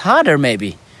work twice harder,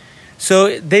 maybe.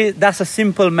 So that's a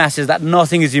simple message, that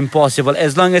nothing is impossible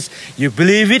as long as you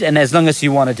believe it and as long as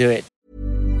you want to do it.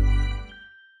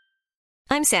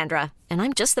 I'm Sandra, and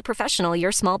I'm just the professional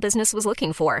your small business was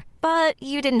looking for. But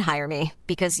you didn't hire me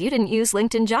because you didn't use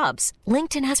LinkedIn Jobs.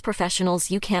 LinkedIn has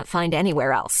professionals you can't find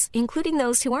anywhere else, including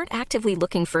those who aren't actively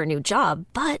looking for a new job,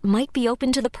 but might be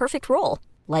open to the perfect role,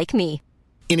 like me.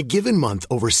 In a given month,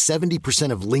 over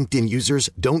 70% of LinkedIn users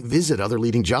don't visit other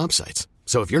leading job sites.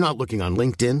 So if you're not looking on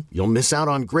LinkedIn, you'll miss out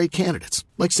on great candidates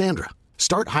like Sandra.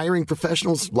 Start hiring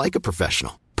professionals like a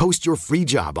professional. Post your free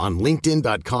job on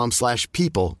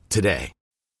linkedin.com/people today.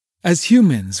 As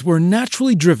humans, we're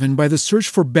naturally driven by the search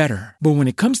for better. But when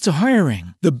it comes to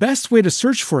hiring, the best way to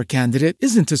search for a candidate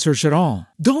isn't to search at all.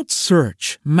 Don't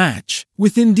search, match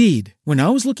with Indeed. When I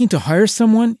was looking to hire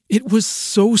someone, it was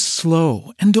so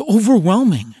slow and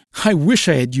overwhelming. I wish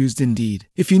I had used Indeed.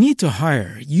 If you need to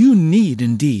hire, you need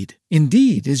Indeed.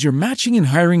 Indeed is your matching and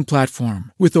hiring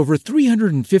platform with over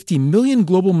 350 million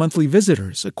global monthly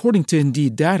visitors, according to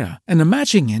Indeed data, and a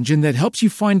matching engine that helps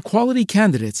you find quality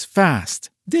candidates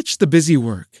fast. Ditch the busy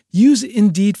work. Use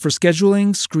Indeed for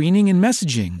scheduling, screening, and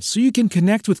messaging so you can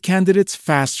connect with candidates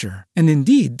faster. And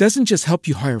Indeed doesn't just help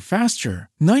you hire faster.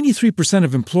 93%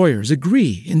 of employers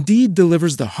agree Indeed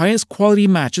delivers the highest quality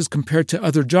matches compared to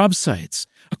other job sites,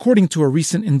 according to a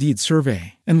recent Indeed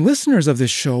survey. And listeners of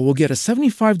this show will get a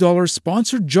 $75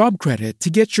 sponsored job credit to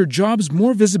get your jobs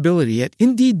more visibility at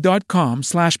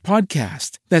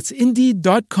Indeed.com/podcast. That's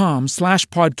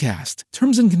Indeed.com/podcast.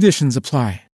 Terms and conditions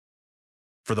apply.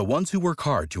 For the ones who work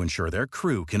hard to ensure their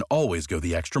crew can always go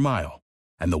the extra mile,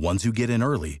 and the ones who get in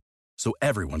early so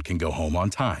everyone can go home on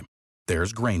time,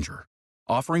 there's Grainger,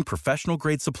 offering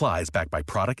professional-grade supplies backed by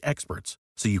product experts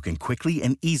so you can quickly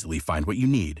and easily find what you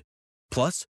need.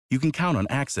 Plus, you can count on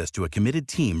access to a committed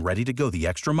team ready to go the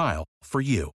extra mile for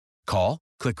you. Call,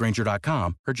 click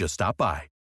Grainger.com, or just stop by.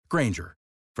 Grainger,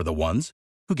 for the ones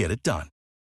who get it done.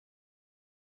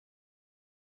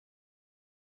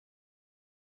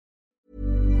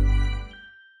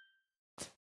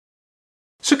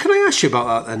 So can I ask you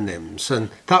about that then, Nims,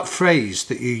 and that phrase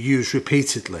that you use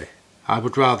repeatedly, I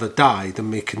would rather die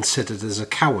than be considered as a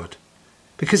coward?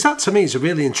 Because that to me is a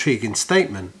really intriguing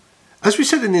statement. As we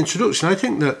said in the introduction, I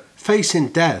think that facing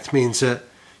death means that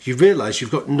you realise you've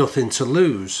got nothing to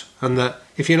lose, and that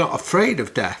if you're not afraid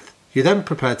of death, you're then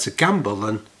prepared to gamble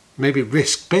and maybe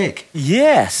risk big.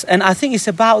 Yes, and I think it's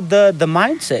about the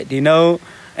mindset,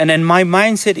 and then my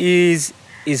mindset is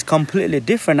completely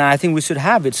different, and I think we should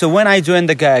have it. So when I joined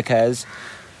the Gurkhas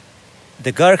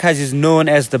is known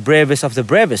as the bravest of the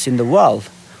bravest in the world.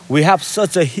 We have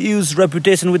such a huge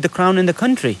reputation with the crown in the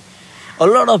country. A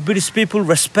lot of British people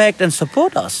respect and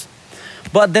support us.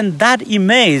 But then that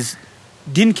image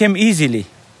didn't come easily.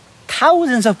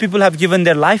 thousands of people have given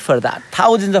their life for that.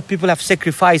 Thousands of people have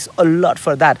sacrificed a lot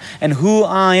for that. And who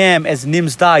I am as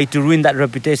Nims Dai to ruin that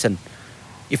reputation.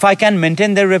 If I can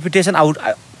maintain their reputation,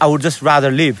 I would just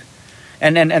rather live.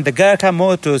 And the Gurkha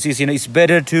motto is, it's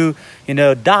better to,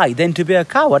 die than to be a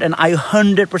coward. And I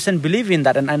 100% believe in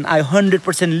that. And I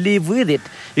 100% live with it.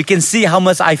 You can see how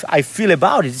much I feel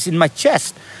about it. It's in my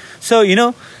chest. So,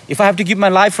 if I have to give my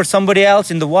life for somebody else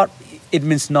in the world, it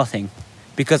means nothing.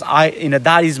 Because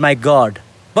that is my God.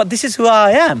 But this is who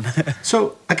I am.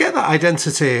 So I get that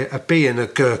identity of being a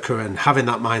Gurkha and having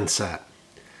that mindset.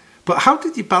 But how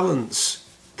did you balance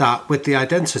that with the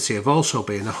identity of also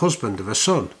being a husband of a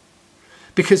son?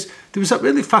 Because there was that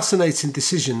really fascinating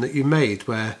decision that you made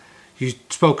where you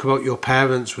spoke about your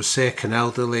parents were sick and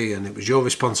elderly and it was your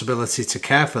responsibility to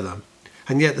care for them.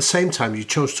 And yet at the same time you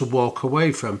chose to walk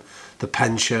away from the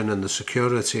pension and the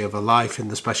security of a life in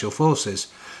the Special Forces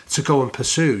to go and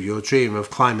pursue your dream of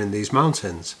climbing these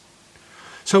mountains.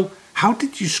 So how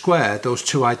did you square those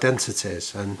two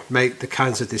identities and make the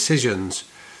kinds of decisions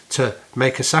to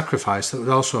make a sacrifice that would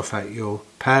also affect your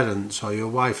parents or your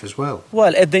wife as well?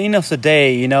 Well, at the end of the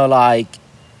day,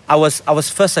 I was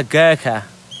first a Gurkha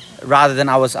rather than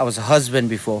I was a husband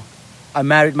before. I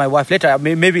married my wife later.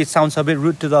 Maybe it sounds a bit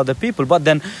rude to the other people, but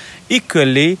then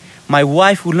equally, my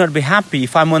wife would not be happy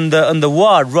if I'm on the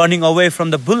ward running away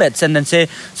from the bullets and then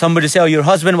somebody say, oh, your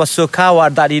husband was so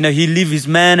coward that, he leave his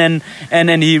man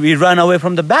and he ran away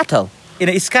from the battle.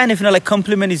 It's kind of, like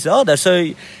compliment each other.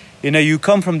 So, you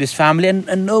come from this family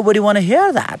and nobody want to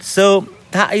hear that. So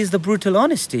that is the brutal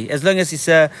honesty. As long as it's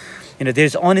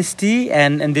there's honesty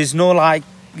and there's no lie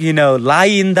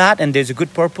in that and there's a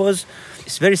good purpose,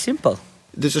 it's very simple.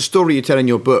 There's a story you tell in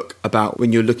your book about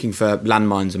when you're looking for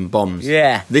landmines and bombs.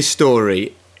 Yeah. This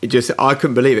story, I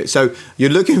couldn't believe it. So you're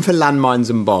looking for landmines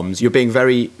and bombs. You're being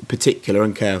very particular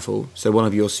and careful. So one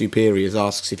of your superiors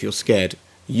asks if you're scared.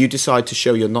 You decide to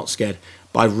show you're not scared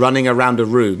by running around a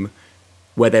room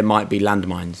where there might be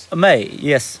landmines. Mate,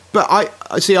 yes. But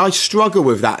I struggle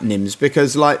with that, Nims,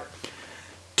 because,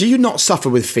 do you not suffer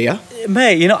with fear?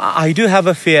 Mate, I do have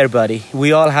a fear, buddy.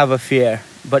 We all have a fear,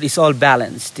 but it's all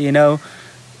balanced,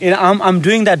 I'm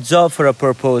doing that job for a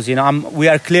purpose, we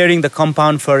are clearing the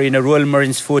compound for, Royal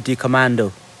Marines 40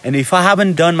 Commando. And if I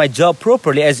haven't done my job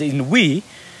properly, as in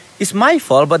it's my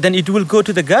fault, but then it will go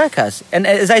to the Gurkhas. And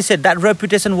as I said, that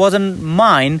reputation wasn't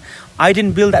mine. I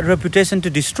didn't build that reputation to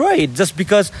destroy it just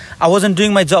because I wasn't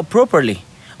doing my job properly.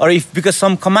 Or because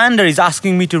some commander is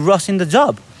asking me to rush in the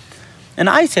job. And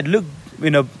I said, look,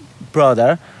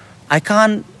 brother, I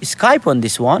can't Skype on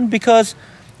this one because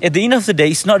at the end of the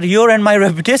day, it's not your and my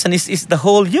reputation, it's the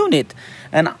whole unit.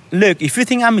 And look, if you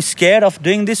think I'm scared of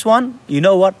doing this one, you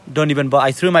know what? Don't even bother.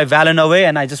 I threw my Valiant away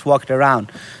and I just walked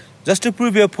around. Just to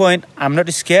prove your point, I'm not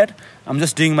scared. I'm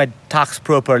just doing my task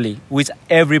properly, which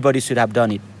everybody should have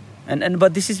done it.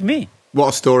 But this is me. What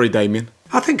a story, Damien.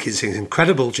 I think it's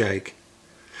incredible, Jake.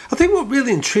 I think what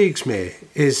really intrigues me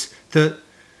is that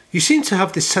you seem to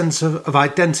have this sense of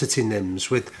identity, Nims,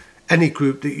 with any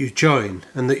group that you join,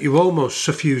 and that you almost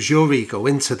suffuse your ego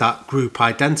into that group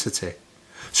identity.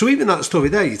 So even that story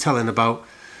there you're telling about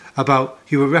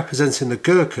you were representing the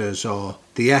Gurkhas or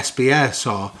the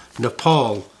SBS or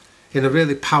Nepal in a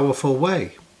really powerful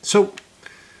way. So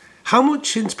how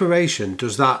much inspiration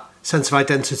does that sense of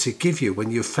identity give you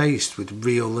when you're faced with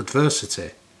real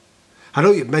adversity? I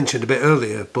know you mentioned a bit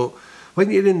earlier, but when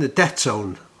you're in the death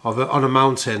zone on a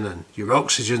mountain and your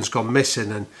oxygen's gone missing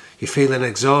and you're feeling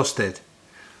exhausted,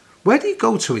 where do you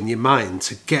go to in your mind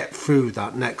to get through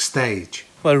that next stage?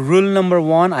 Well, rule number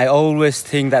one, I always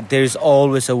think that there is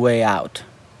always a way out.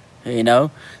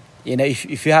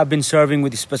 If you have been serving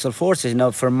with the Special Forces,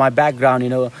 from my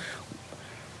background,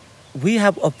 we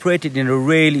have operated in a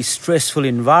really stressful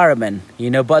environment,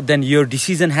 but then your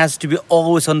decision has to be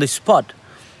always on the spot.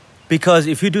 Because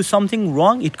if you do something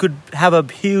wrong, it could have a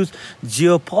huge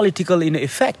geopolitical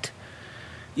effect.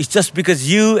 It's just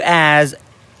because you as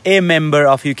a member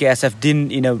of UKSF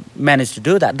didn't, manage to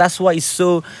do that. That's why it's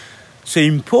so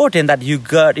important that you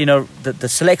got, the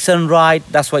selection right.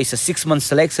 That's why it's a 6-month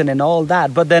selection and all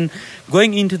that. But then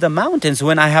going into the mountains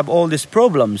when I have all these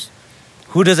problems,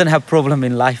 who doesn't have problem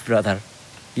in life, brother?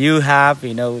 You have,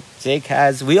 Jake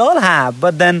has, we all have.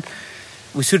 But then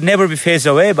we should never be phased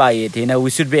away by it, We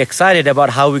should be excited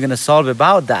about how we're going to solve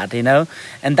about that,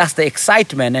 And that's the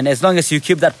excitement. And as long as you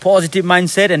keep that positive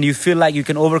mindset and you feel like you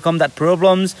can overcome that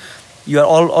problems, you are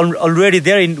already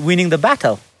there in winning the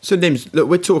battle. So, Nims, look,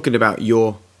 we're talking about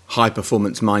your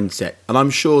high-performance mindset. And I'm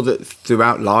sure that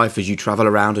throughout life, as you travel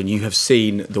around and you have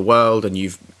seen the world and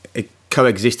you've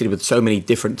coexisted with so many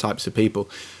different types of people,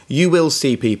 you will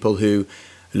see people who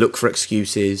look for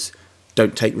excuses,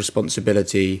 don't take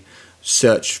responsibility,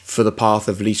 search for the path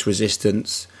of least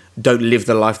resistance, don't live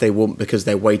the life they want because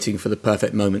they're waiting for the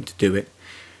perfect moment to do it.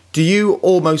 Do you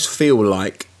almost feel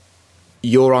like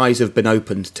your eyes have been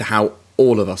opened to how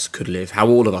all of us could live, how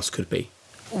all of us could be?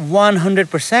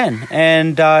 100%.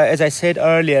 And as I said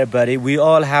earlier, buddy, we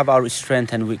all have our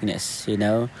strength and weakness, you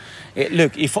know.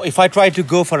 Look, if I try to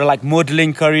go for a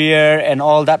modeling career and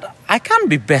all that, I can't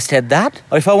be best at that.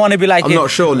 Or if I want to be like... I'm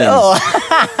not sure, Nims.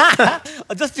 Oh.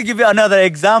 Just to give you another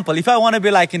example, if I want to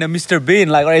be like, Mr. Bean,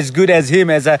 or as good as him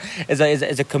as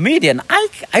a comedian,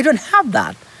 I don't have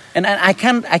that. And I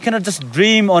cannot just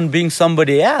dream on being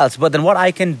somebody else. But then what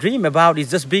I can dream about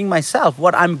is just being myself,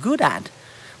 what I'm good at.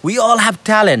 We all have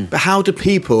talent. But how do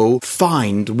people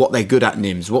find what they're good at,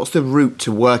 Nims? What's the route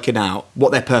to working out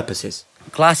what their purpose is?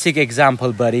 Classic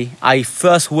example, buddy. I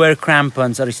first wear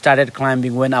crampons or started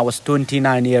climbing when I was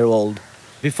 29 years old.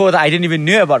 Before that, I didn't even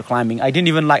know about climbing. I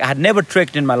had never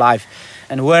trekked in my life.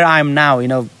 And where I am now,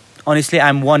 honestly,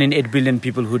 I'm 1 in 8 billion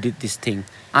people who did this thing.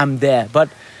 I'm there. But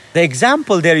the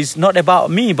example there is not about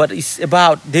me, but it's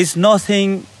about there's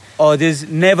nothing or there's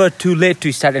never too late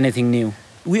to start anything new.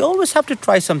 We always have to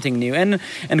try something new. And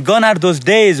gone are those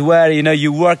days where,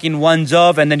 you work in one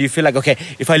job and then you feel like, okay,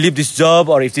 if I leave this job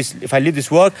or if I leave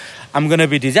this work, I'm going to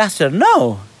be a disaster.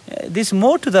 No, there's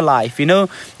more to the life.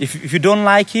 If you don't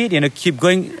like it, keep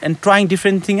going and trying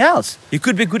different thing else. You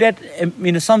could be good at,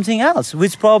 something else,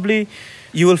 which probably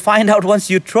you will find out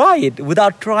once you try it.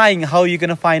 Without trying, how are you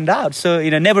going to find out? So,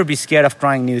 never be scared of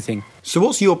trying new things. So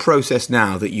what's your process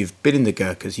now that you've been in the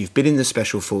Gurkhas, you've been in the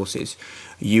Special Forces,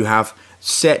 you have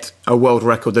set a world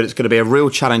record that it's going to be a real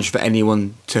challenge for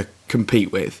anyone to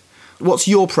compete with? What's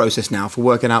your process now for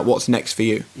working out what's next for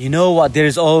you? You know what?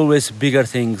 There's always bigger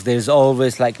things. There's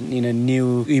always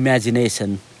new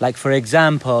imagination. Like, for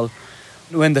example,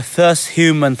 when the first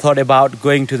human thought about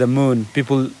going to the moon,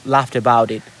 people laughed about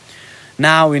it.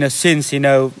 Now, since,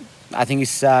 I think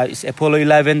it's Apollo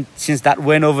 11, since that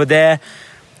went over there,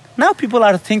 now people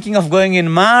are thinking of going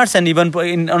in Mars and even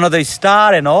in another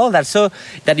star and all that. So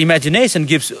that imagination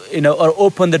gives, or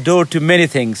open the door to many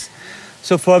things.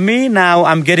 So for me now,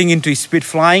 I'm getting into speed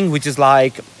flying, which is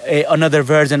like another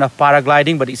version of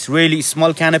paragliding, but it's really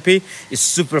small canopy. It's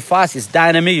super fast. It's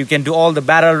dynamic. You can do all the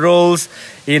barrel rolls,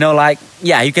 you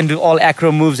can do all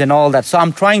acro moves and all that. So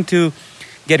I'm trying to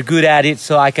get good at it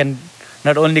so I can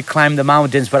not only climb the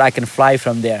mountains, but I can fly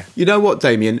from there. You know what,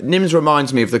 Damien? Nims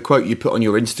reminds me of the quote you put on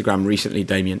your Instagram recently,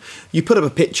 Damien. You put up a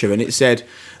picture and it said,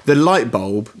 the light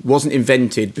bulb wasn't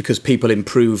invented because people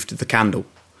improved the candle.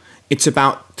 It's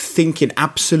about thinking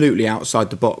absolutely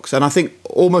outside the box. And I think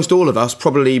almost all of us,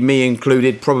 probably me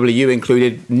included, probably you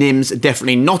included, Nims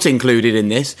definitely not included in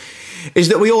this, is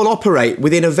that we all operate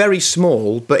within a very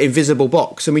small but invisible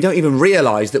box. And we don't even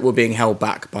realise that we're being held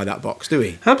back by that box, do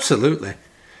we? Absolutely.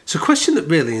 It's a question that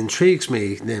really intrigues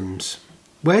me, Nims.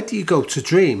 Where do you go to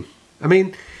dream? I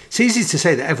mean, it's easy to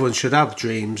say that everyone should have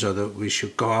dreams or that we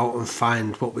should go out and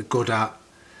find what we're good at.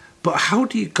 But how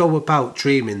do you go about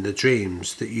dreaming the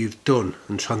dreams that you've done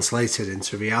and translated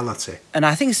into reality? And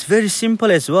I think it's very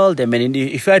simple as well. I mean,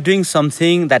 if you are doing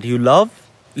something that you love,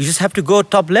 you just have to go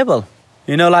top level.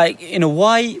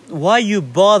 Why you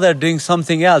bother doing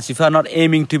something else if you are not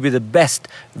aiming to be the best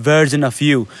version of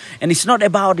you? And it's not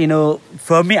about,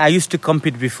 for me, I used to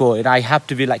compete before and I have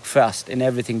to be first in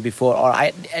everything before, or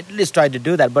I at least try to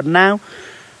do that. But now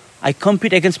I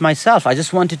compete against myself. I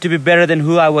just wanted to be better than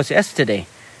who I was yesterday.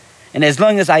 And as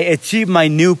long as I achieve my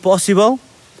new possible,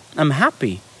 I'm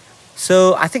happy.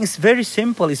 So I think it's very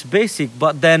simple, it's basic,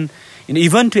 but then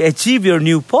even to achieve your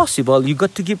new possible, you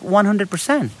got to give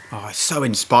 100%. Oh, it's so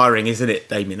inspiring, isn't it,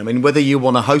 Damien? I mean, whether you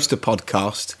want to host a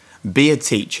podcast, be a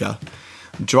teacher,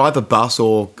 drive a bus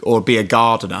or be a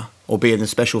gardener or be in the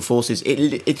Special Forces,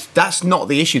 that's not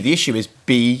the issue. The issue is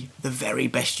be the very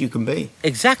best you can be.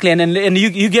 Exactly. And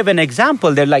you give an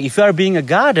example there, if you are being a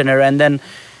gardener and then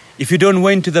if you don't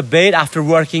went to the bed after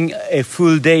working a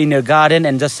full day in your garden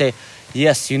and just say,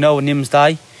 yes, Nims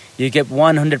Dai, you get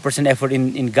 100% effort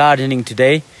in gardening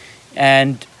today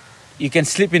and you can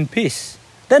sleep in peace,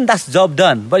 then that's job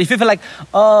done. But if you feel like,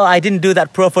 oh, I didn't do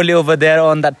that properly over there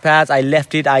on that path, I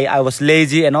left it, I was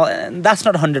lazy and all, and that's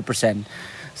not 100%.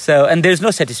 So, and there's no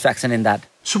satisfaction in that.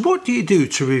 So what do you do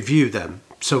to review them?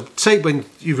 So say when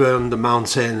you were on the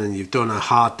mountain and you've done a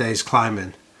hard day's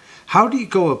climbing, how do you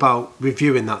go about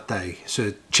reviewing that day?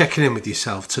 So checking in with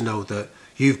yourself to know that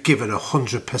you've given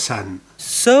 100%.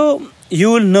 So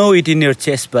you will know it in your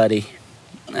chest, buddy.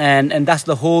 And that's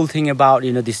the whole thing about,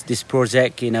 this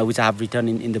project, which I have written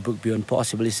in the book Beyond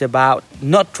Possible. It's about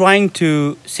not trying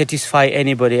to satisfy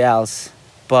anybody else,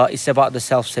 but it's about the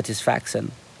self-satisfaction.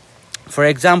 For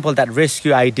example, that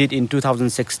rescue I did in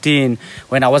 2016,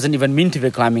 when I wasn't even meant to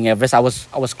be climbing Everest. I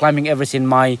was climbing Everest in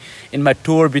my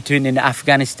tour between in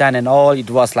Afghanistan and all. It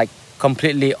was like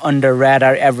completely under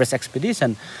radar Everest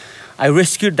expedition. I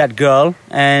rescued that girl,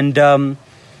 and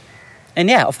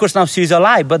yeah, of course now she's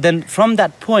alive. But then from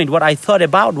that point, what I thought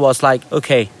about was like,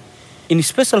 okay, in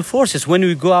special forces, when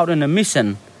we go out on a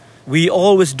mission, we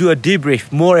always do a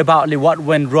debrief more about what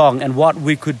went wrong and what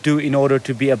we could do in order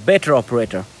to be a better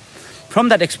operator. From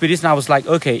that expedition, I was like,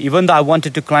 okay, even though I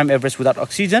wanted to climb Everest without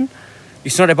oxygen,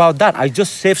 it's not about that. I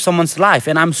just saved someone's life,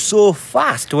 and I'm so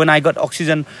fast when I got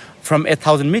oxygen from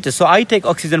 8,000 meters. So I take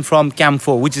oxygen from Camp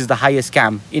 4, which is the highest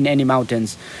camp in any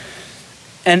mountains.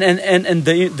 And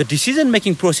the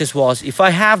decision-making process was, if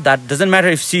I have that, doesn't matter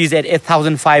if she is at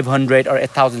 8,500 or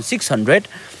 8,600,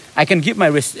 I can give my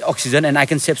oxygen and I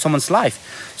can save someone's life.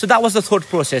 So that was the thought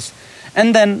process.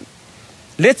 And then,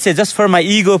 let's say just for my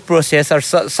ego process or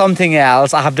something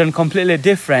else, I have done completely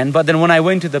different. But then when I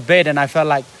went to the bed and I felt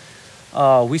like,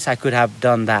 oh, wish I could have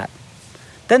done that.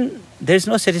 Then there's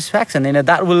no satisfaction.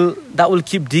 That will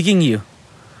keep digging you.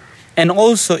 And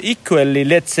also equally,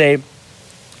 let's say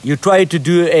you try to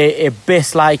do a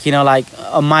best like a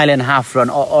 1.5 mile run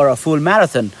or a full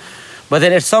marathon. But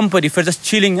then at some point, if you're just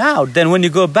chilling out, then when you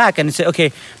go back and you say,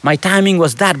 okay, my timing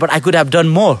was that, but I could have done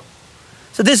more.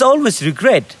 So there's always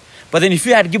regret. But then if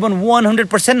you had given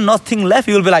 100%, nothing left,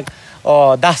 you will be like,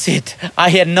 oh, that's it. I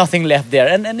had nothing left there.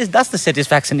 And that's the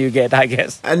satisfaction you get, I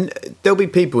guess. And there'll be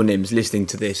people, Nims, listening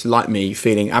to this, like me,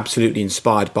 feeling absolutely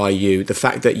inspired by you. The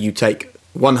fact that you take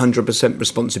 100%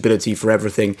 responsibility for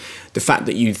everything, the fact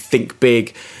that you think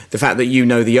big, the fact that you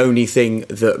know the only thing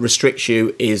that restricts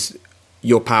you is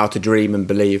your power to dream and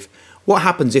believe. What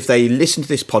happens if they listen to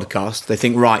this podcast, they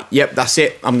think, right, yep, that's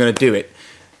it, I'm going to do it.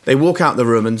 They walk out the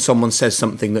room and someone says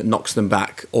something that knocks them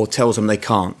back or tells them they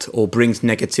can't or brings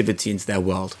negativity into their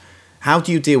world. How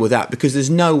do you deal with that? Because there's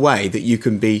no way that you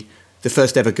can be the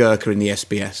first ever Gurkha in the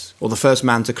SBS or the first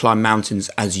man to climb mountains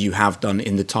as you have done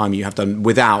in the time you have done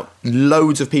without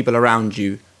loads of people around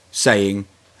you saying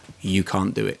you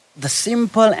can't do it. The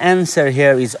simple answer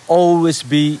here is always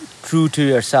be true to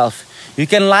yourself. You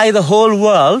can lie the whole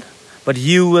world, but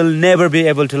you will never be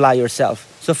able to lie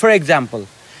yourself. So for example,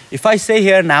 if I say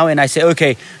here now and I say,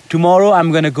 okay, tomorrow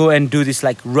I'm going to go and do this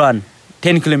run,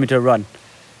 10-kilometer run.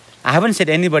 I haven't said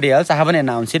anybody else, I haven't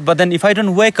announced it. But then if I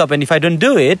don't wake up and if I don't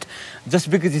do it, just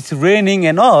because it's raining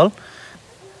and all,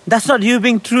 that's not you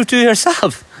being true to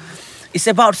yourself. It's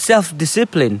about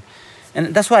self-discipline.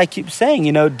 And that's why I keep saying,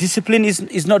 discipline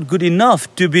is not good enough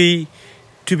to be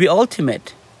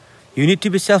ultimate. You need to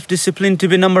be self-disciplined to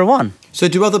be number one. So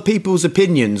do other people's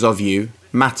opinions of you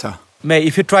matter? Mate,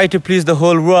 if you try to please the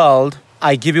whole world,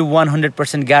 I give you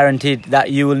 100% guaranteed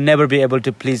that you will never be able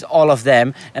to please all of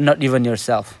them and not even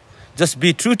yourself. Just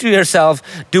be true to yourself,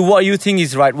 do what you think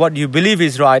is right, what you believe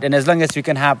is right, and as long as you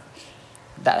can have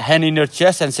that hand in your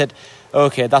chest and said,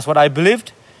 okay, that's what I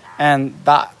believed, and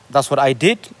that's what I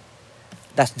did,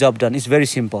 that's job done. It's very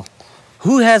simple.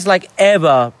 Who has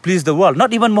ever pleased the world?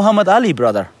 Not even Muhammad Ali,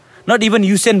 brother. Not even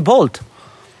Usain Bolt.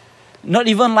 Not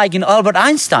even Albert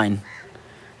Einstein.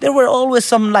 There were always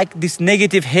some these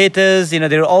negative haters,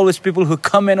 there are always people who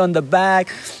comment on the back.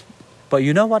 But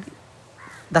you know what?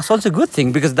 That's also a good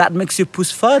thing because that makes you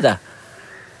push further.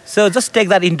 So just take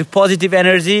that into positive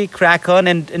energy, crack on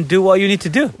and do what you need to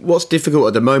do. What's difficult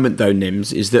at the moment though,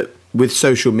 Nims, is that with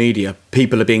social media,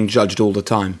 people are being judged all the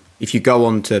time. If you go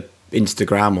onto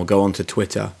Instagram or go onto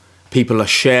Twitter, people are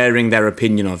sharing their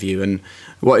opinion of you. And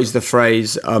what is the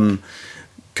phrase?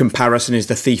 Comparison is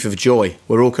the thief of joy.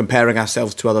 We're all comparing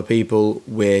ourselves to other people.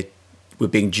 We're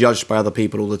being judged by other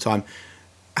people all the time.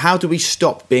 How do we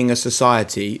stop being a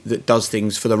society that does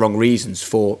things for the wrong reasons,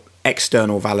 for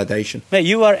external validation? Mate,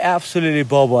 you are absolutely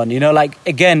bob on.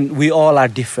 Again, we all are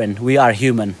different. We are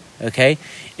human, okay?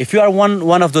 If you are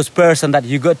one of those person that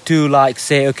you got to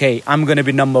say, okay, I'm going to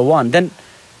be number one, then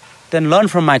learn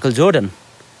from Michael Jordan.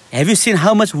 Have you seen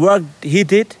how much work he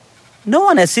did? No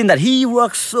one has seen that. He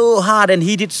worked so hard and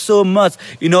he did so much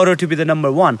in order to be the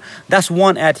number one. That's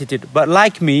one attitude. But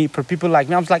for people like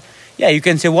me, I'm like, yeah, you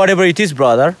can say whatever it is,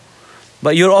 brother.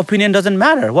 But your opinion doesn't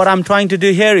matter. What I'm trying to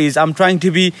do here is I'm trying to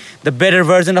be the better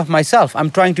version of myself. I'm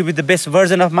trying to be the best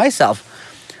version of myself.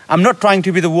 I'm not trying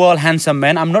to be the world handsome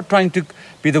man. I'm not trying to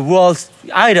be the world's,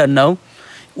 I don't know.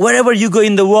 Wherever you go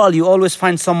in the world, you always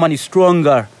find someone is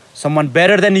stronger. Someone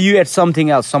better than you at something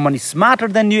else. Someone is smarter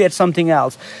than you at something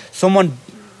else. But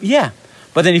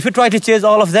then if you try to chase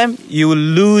all of them, you will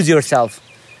lose yourself.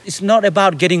 It's not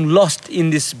about getting lost in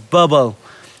this bubble.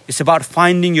 It's about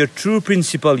finding your true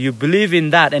principle. You believe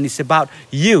in that, and it's about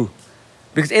you.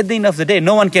 Because at the end of the day,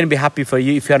 no one can be happy for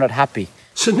you if you're not happy.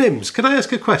 So Nims, can I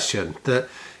ask a question? That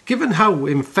given how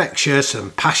infectious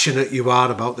and passionate you are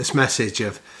about this message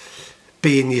of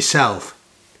being yourself,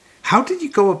 how did you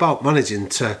go about managing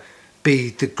to be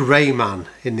the grey man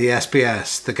in the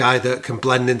SBS, the guy that can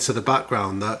blend into the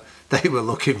background that they were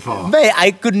looking for? Mate,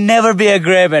 I could never be a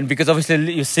grey man because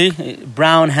obviously, you see,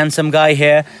 brown, handsome guy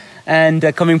here, and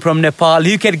coming from Nepal,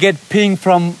 you can get ping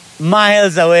from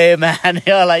miles away, man.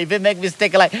 You're like, if you make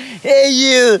mistake, like, hey,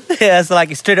 you. Yeah, so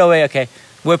like straight away, okay,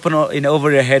 weapon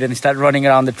over your head and start running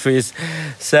around the trees.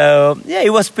 So yeah, it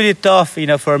was pretty tough,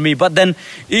 for me. But then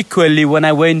equally, when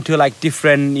I went to like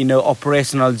different,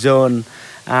 operational zone,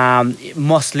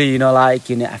 mostly, like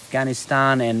in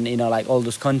Afghanistan and, like all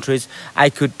those countries, I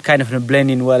could kind of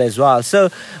blend in well as well. So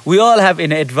we all have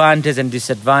an advantage and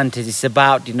disadvantage. It's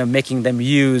about, making them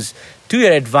use to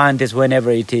your advantage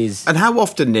whenever it is. And how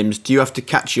often, Nims, do you have to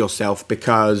catch yourself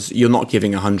because you're not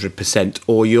giving 100%,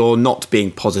 or you're not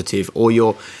being positive, or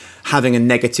you're having a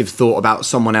negative thought about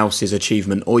someone else's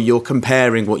achievement, or you're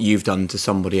comparing what you've done to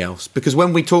somebody else? Because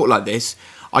when we talk like this,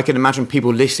 I can imagine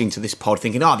people listening to this pod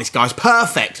thinking, this guy's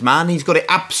perfect, man. He's got it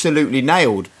absolutely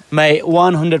nailed. Mate,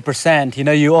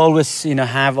 100%. You always,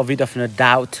 have a bit of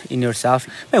doubt in yourself.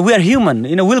 Mate, we are human.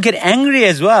 We'll get angry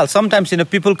as well. Sometimes,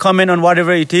 people comment on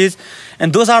whatever it is.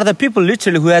 And those are the people,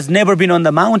 literally, who has never been on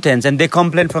the mountains. And they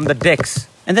complain from the decks.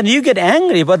 And then you get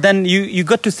angry. But then you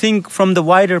got to think from the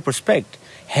wider perspective.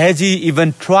 Has he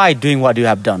even tried doing what you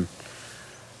have done?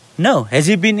 No. Has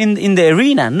he been in the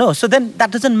arena? No. So then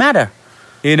that doesn't matter.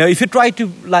 If you try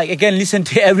to, again, listen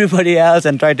to everybody else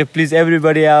and try to please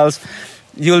everybody else,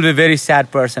 you'll be a very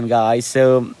sad person, guys.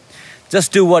 So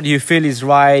just do what you feel is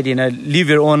right, live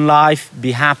your own life,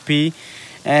 be happy.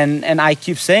 And I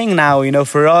keep saying now,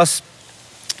 for us,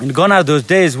 gone are those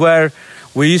days where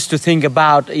we used to think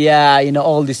about,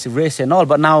 all this race and all.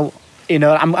 But now,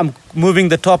 I'm moving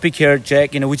the topic here,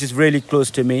 Jack, which is really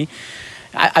close to me.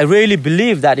 I really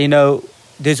believe that,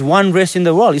 there's one race in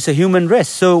the world. It's a human race.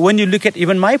 So when you look at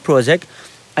even my project,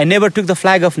 I never took the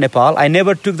flag of Nepal. I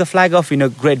never took the flag of,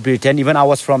 Great Britain. Even I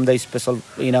was from the special,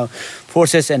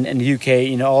 forces and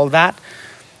UK, all that.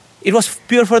 It was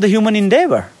pure for the human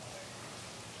endeavor.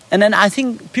 And then I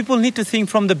think people need to think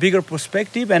from the bigger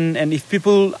perspective. And if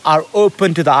people are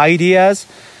open to the ideas,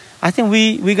 I think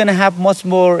we're going to have much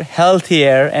more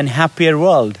healthier and happier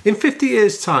world. In 50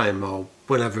 years' time, or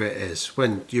whenever it is,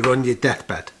 when you're on your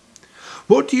deathbed,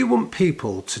 what do you want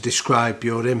people to describe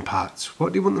your impact?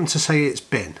 What do you want them to say it's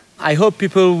been? I hope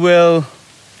people will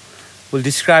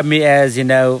describe me as,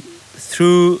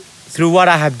 through what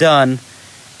I have done,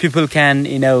 people can,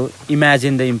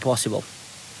 imagine the impossible.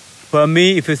 For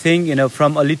me, if you think,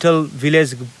 from a little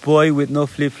village boy with no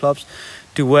flip-flops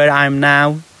to where I'm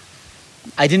now,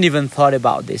 I didn't even thought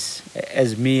about this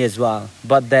as me as well.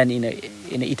 But then,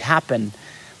 it happened.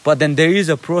 But then there is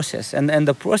a process, and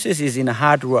the process is in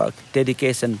hard work,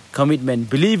 dedication, commitment,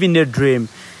 believe in your dream,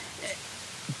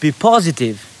 be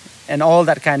positive, and all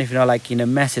that kind of,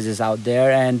 messages out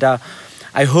there. And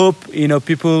I hope,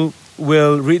 people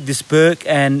will read this book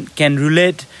and can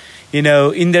relate,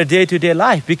 in their day-to-day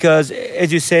life. Because,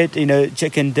 as you said,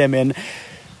 Jack and Damien,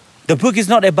 the book is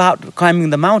not about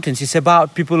climbing the mountains. It's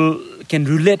about people can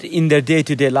relate in their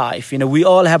day-to-day life. We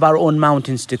all have our own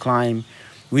mountains to climb.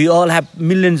 We all have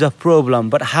millions of problems,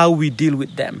 but how we deal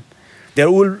with them. There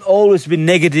will always be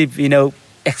negative,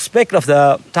 aspect of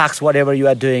the task, whatever you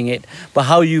are doing it, but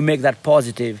how you make that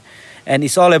positive. And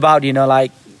it's all about,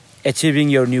 achieving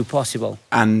your new possible.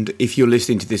 And if you're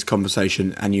listening to this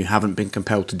conversation and you haven't been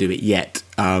compelled to do it yet,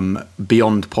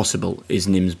 Beyond Possible is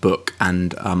Nim's book,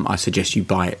 and I suggest you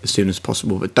buy it as soon as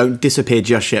possible. But don't disappear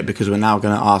just yet, because we're now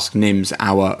going to ask Nims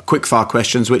our quickfire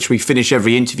questions, which we finish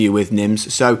every interview with, Nims.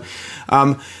 So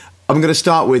I'm going to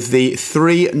start with the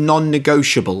 3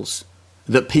 non-negotiables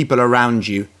that people around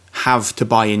you have to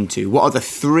buy into. What are the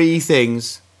 3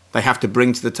 things they have to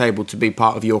bring to the table to be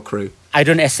part of your crew? I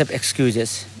don't accept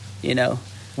excuses.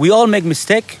 We all make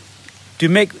mistake. To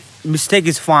make mistake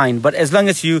is fine, but as long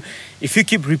as if you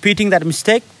keep repeating that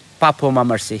mistake, Papo ma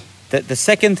mercy. The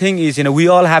second thing is, we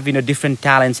all have, different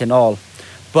talents and all,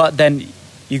 but then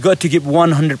you got to give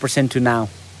 100% to now.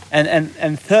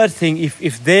 And third thing,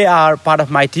 if they are part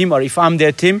of my team, or if I'm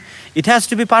their team, it has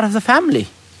to be part of the family.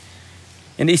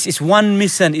 And it's one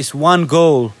mission, it's one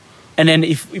goal. And then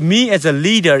if me as a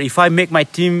leader, if I make my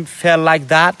team feel like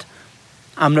that,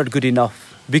 I'm not good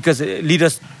enough, because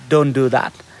leaders don't do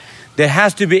that. There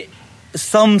has to be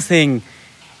something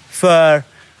for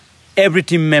every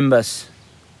team members.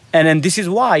 And then this is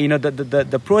why,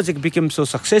 the project became so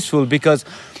successful, because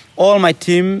all my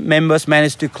team members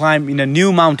managed to climb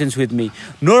new mountains with me.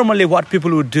 Normally what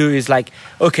people would do is like,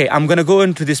 okay, I'm going to go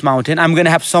into this mountain. I'm going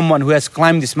to have someone who has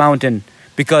climbed this mountain,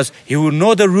 because he would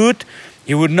know the route.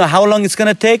 He would know how long it's going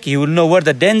to take. He would know where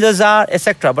the dangers are,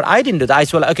 etc. But I didn't do that. I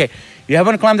was like, okay, you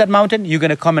haven't climbed that mountain. You're going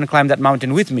to come and climb that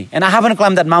mountain with me. And I haven't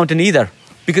climbed that mountain either,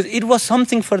 because it was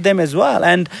something for them as well.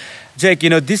 And Jake,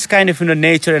 this kind of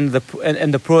nature and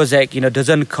the project,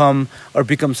 doesn't come or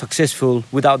become successful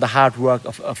without the hard work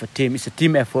of a team. It's a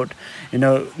team effort,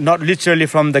 not literally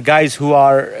from the guys who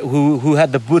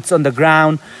had the boots on the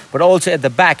ground, but also at the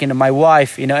back, my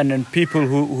wife, and then people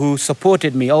who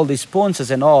supported me, all the sponsors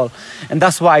and all. And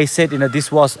that's why I said,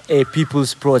 this was a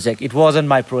people's project. It wasn't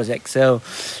my project. So,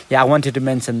 yeah, I wanted to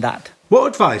mention that. What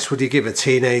advice would you give a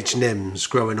teenage Nims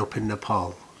growing up in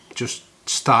Nepal, just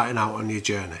starting out on your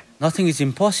journey? Nothing is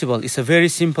impossible. It's a very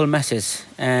simple message,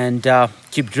 and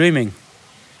keep dreaming.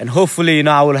 And hopefully,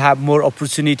 I will have more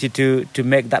opportunity to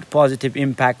make that positive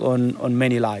impact on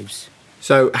many lives.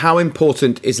 So how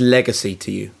important is legacy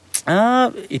to you?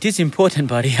 It is important,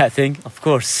 buddy, I think, of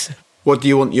course. What do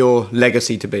you want your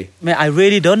legacy to be? Man, I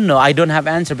really don't know. I don't have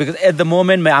answer, because at the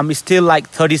moment, I'm still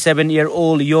like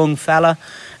 37-year-old young fella,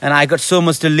 and I got so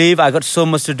much to live. I got so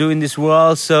much to do in this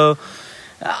world. So,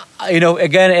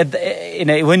 again,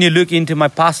 when you look into my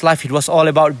past life, it was all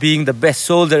about being the best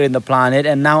soldier in the planet,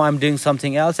 and now I'm doing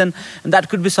something else, and that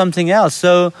could be something else.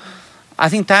 So I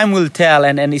think time will tell,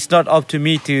 and it's not up to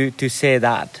me to say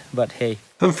that, but hey.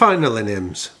 And finally,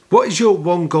 Nims, what is your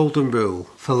one golden rule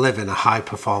for living a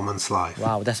high-performance life?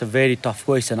 Wow, that's a very tough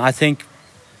question. I think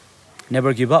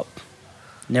never give up,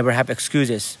 never have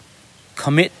excuses,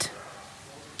 commit,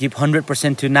 give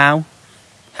 100% to now,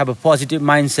 have a positive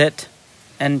mindset,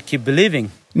 and keep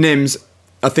believing. Nims,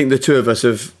 I think the two of us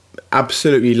have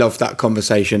absolutely loved that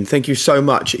conversation. Thank you so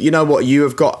much. You know what? You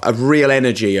have got a real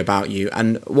energy about you.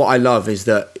 And what I love is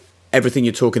that everything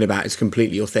you're talking about is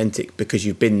completely authentic, because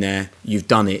you've been there, you've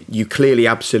done it, you clearly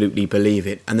absolutely believe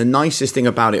it. And the nicest thing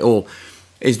about it all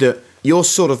is that your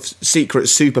sort of secret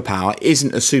superpower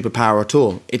isn't a superpower at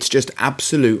all. It's just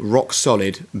absolute rock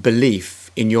solid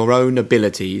belief in your own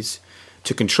abilities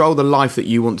to control the life that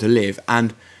you want to live.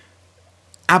 And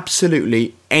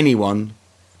absolutely anyone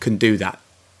can do that.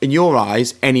 In your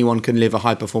eyes, anyone can live a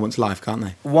high-performance life, can't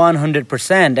they?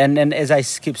 100%. And as I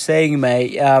keep saying,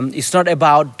 May, it's not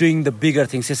about doing the bigger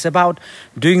things. It's about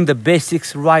doing the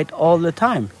basics right all the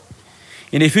time.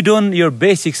 If you do your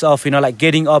basics of, like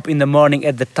getting up in the morning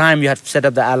at the time you have set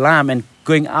up the alarm and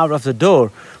going out of the door,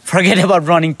 forget about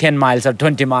running 10 miles or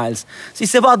 20 miles. So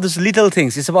it's about those little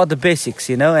things. It's about the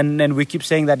basics, and we keep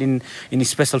saying that in the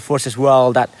Special Forces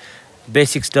world, that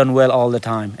basics done well all the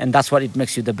time, and that's what it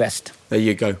makes you the best. There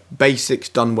you go. Basics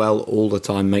done well all the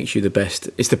time makes you the best.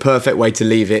 It's the perfect way to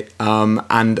leave it.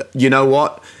 And you know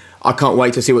what? I can't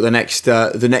wait to see what the next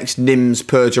Nims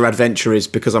Purja adventure is,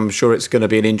 because I'm sure it's going to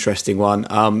be an interesting one.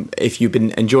 If you've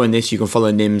been enjoying this, you can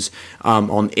follow Nims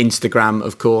on Instagram,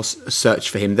 of course. Search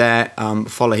for him there.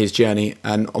 Follow his journey.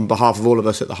 And on behalf of all of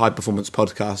us at the High Performance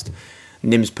Podcast,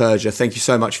 Nims Purja, thank you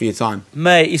so much for your time.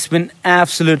 May, it's been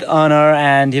absolute honor,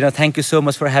 and thank you so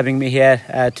much for having me here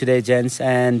today, gents,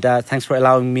 and thanks for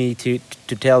allowing me to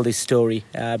tell this story,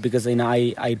 because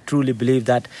I truly believe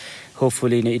that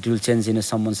hopefully it will change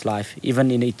someone's life.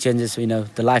 Even it changes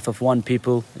the life of one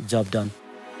people. Job done.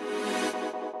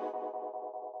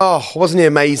 Oh, wasn't it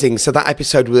amazing? So that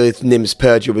episode with Nims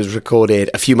Purja was recorded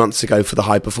a few months ago for the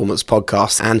High Performance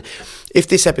Podcast. And if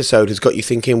this episode has got you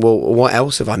thinking, well, what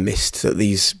else have I missed that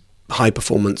these high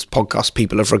performance podcast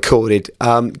people have recorded,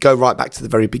 go right back to the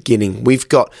very beginning. We've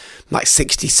got like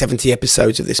 60, 70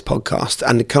 episodes of this podcast.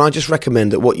 And can I just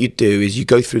recommend that what you do is you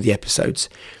go through the episodes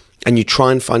and you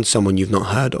try and find someone you've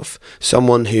not heard of,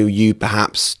 someone who you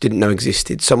perhaps didn't know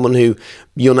existed, someone who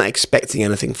you're not expecting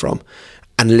anything from.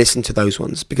 And listen to those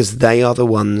ones, because they are the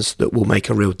ones that will make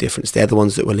a real difference. They're the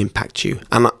ones that will impact you.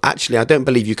 And actually, I don't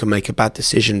believe you can make a bad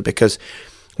decision, because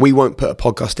we won't put a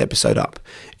podcast episode up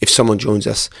if someone joins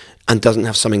us and doesn't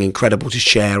have something incredible to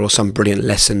share or some brilliant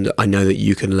lesson that I know that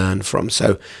you can learn from.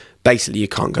 So basically, you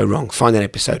can't go wrong. Find an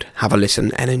episode, have a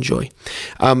listen and enjoy.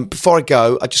 Before I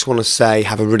go, I just want to say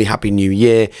have a really happy new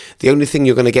year. The only thing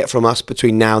you're going to get from us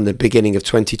between now and the beginning of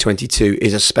 2022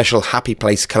 is a special Happy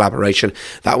Place collaboration.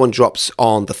 That one drops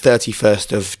on the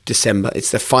 31st of December.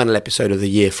 It's the final episode of the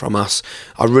year from us.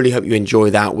 I really hope you enjoy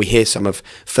that. We hear some of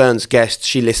Fern's guests.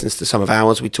 She listens to some of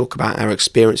ours. We talk about our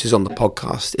experiences on the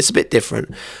podcast. It's a bit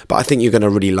different, but I think you're going to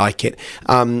really like it.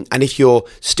 And if you're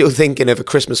still thinking of a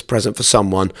Christmas present for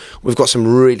someone, we've got some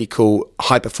really cool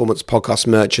high performance podcast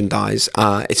merchandise.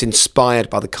 It's inspired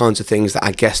by the kinds of things that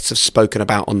our guests have spoken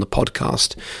about on the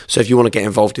podcast. So if you want to get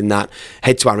involved in that,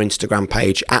 head to our Instagram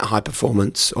page at High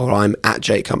Performance, or I'm at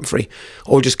Jake Humphrey,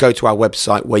 or just go to our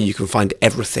website where you can find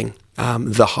everything,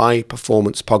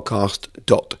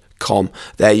 thehighperformancepodcast.com.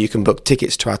 There you can book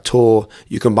tickets to our tour,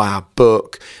 you can buy our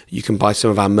book, you can buy some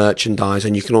of our merchandise,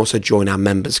 and you can also join our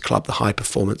members club, the High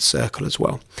Performance Circle, as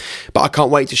well. But I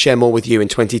can't wait to share more with you in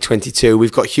 2022.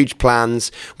 We've got huge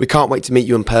plans. We can't wait to meet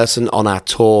you in person on our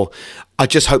tour. I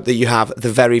just hope that you have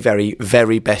the very, very,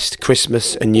 very best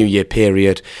Christmas and New Year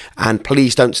period. And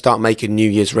please don't start making New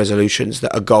Year's resolutions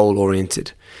that are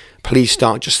goal-oriented. Please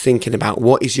start just thinking about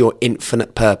what is your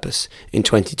infinite purpose in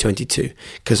 2022,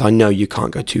 because I know you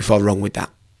can't go too far wrong with that.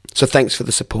 So thanks for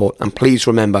the support, and please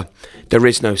remember, there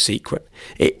is no secret.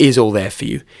 It is all there for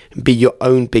you. Be your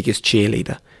own biggest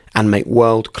cheerleader and make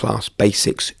world-class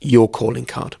basics your calling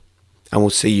card. And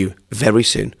we'll see you very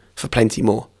soon for plenty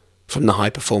more from the High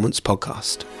Performance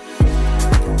Podcast.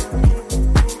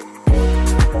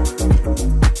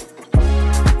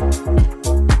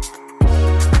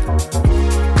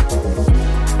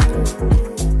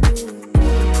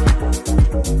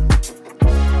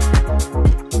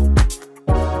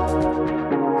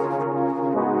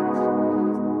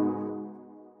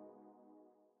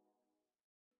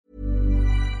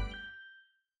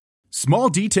 Small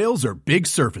details are big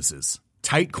surfaces.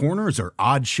 Tight corners are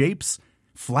odd shapes.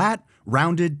 Flat,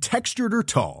 rounded, textured, or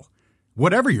tall.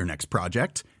 Whatever your next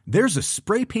project, there's a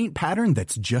spray paint pattern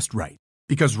that's just right.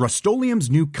 Because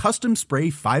Rust-Oleum's new Custom Spray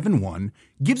 5-in-1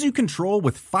 gives you control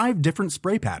with 5 different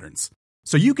spray patterns.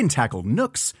 So you can tackle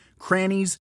nooks,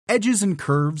 crannies, edges, and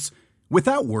curves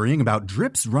without worrying about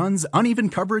drips, runs, uneven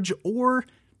coverage, or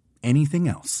anything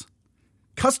else.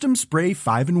 Custom Spray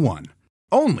 5-in-1.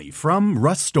 Only from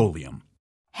Rust-Oleum.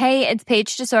 Hey, it's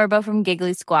Paige DeSorbo from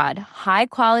Giggly Squad. High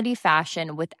quality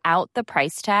fashion without the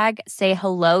price tag. Say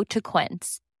hello to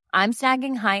Quince. I'm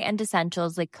snagging high-end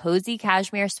essentials like cozy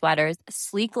cashmere sweaters,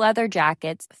 sleek leather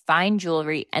jackets, fine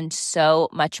jewelry, and so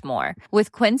much more.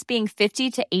 With Quince being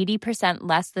 50 to 80%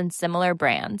 less than similar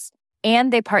brands.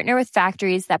 And they partner with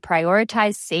factories that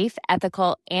prioritize safe,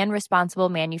 ethical, and responsible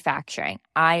manufacturing.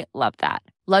 I love that.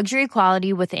 Luxury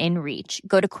quality within reach.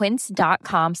 Go to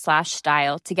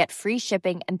quince.com/style to get free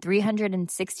shipping and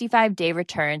 365-day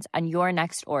returns on your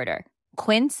next order.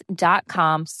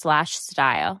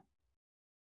 Quince.com/style.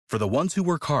 For the ones who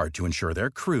work hard to ensure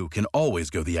their crew can always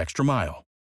go the extra mile,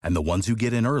 and the ones who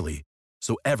get in early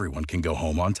so everyone can go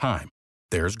home on time,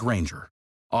 there's Grainger,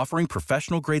 offering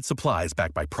professional-grade supplies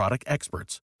backed by product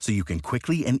experts so you can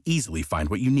quickly and easily find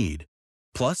what you need.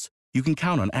 Plus, you can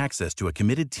count on access to a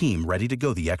committed team ready to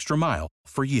go the extra mile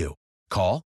for you.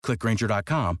 Call, click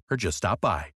Grainger.com, or just stop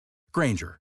by.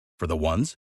 Grainger, for the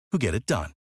ones who get it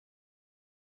done.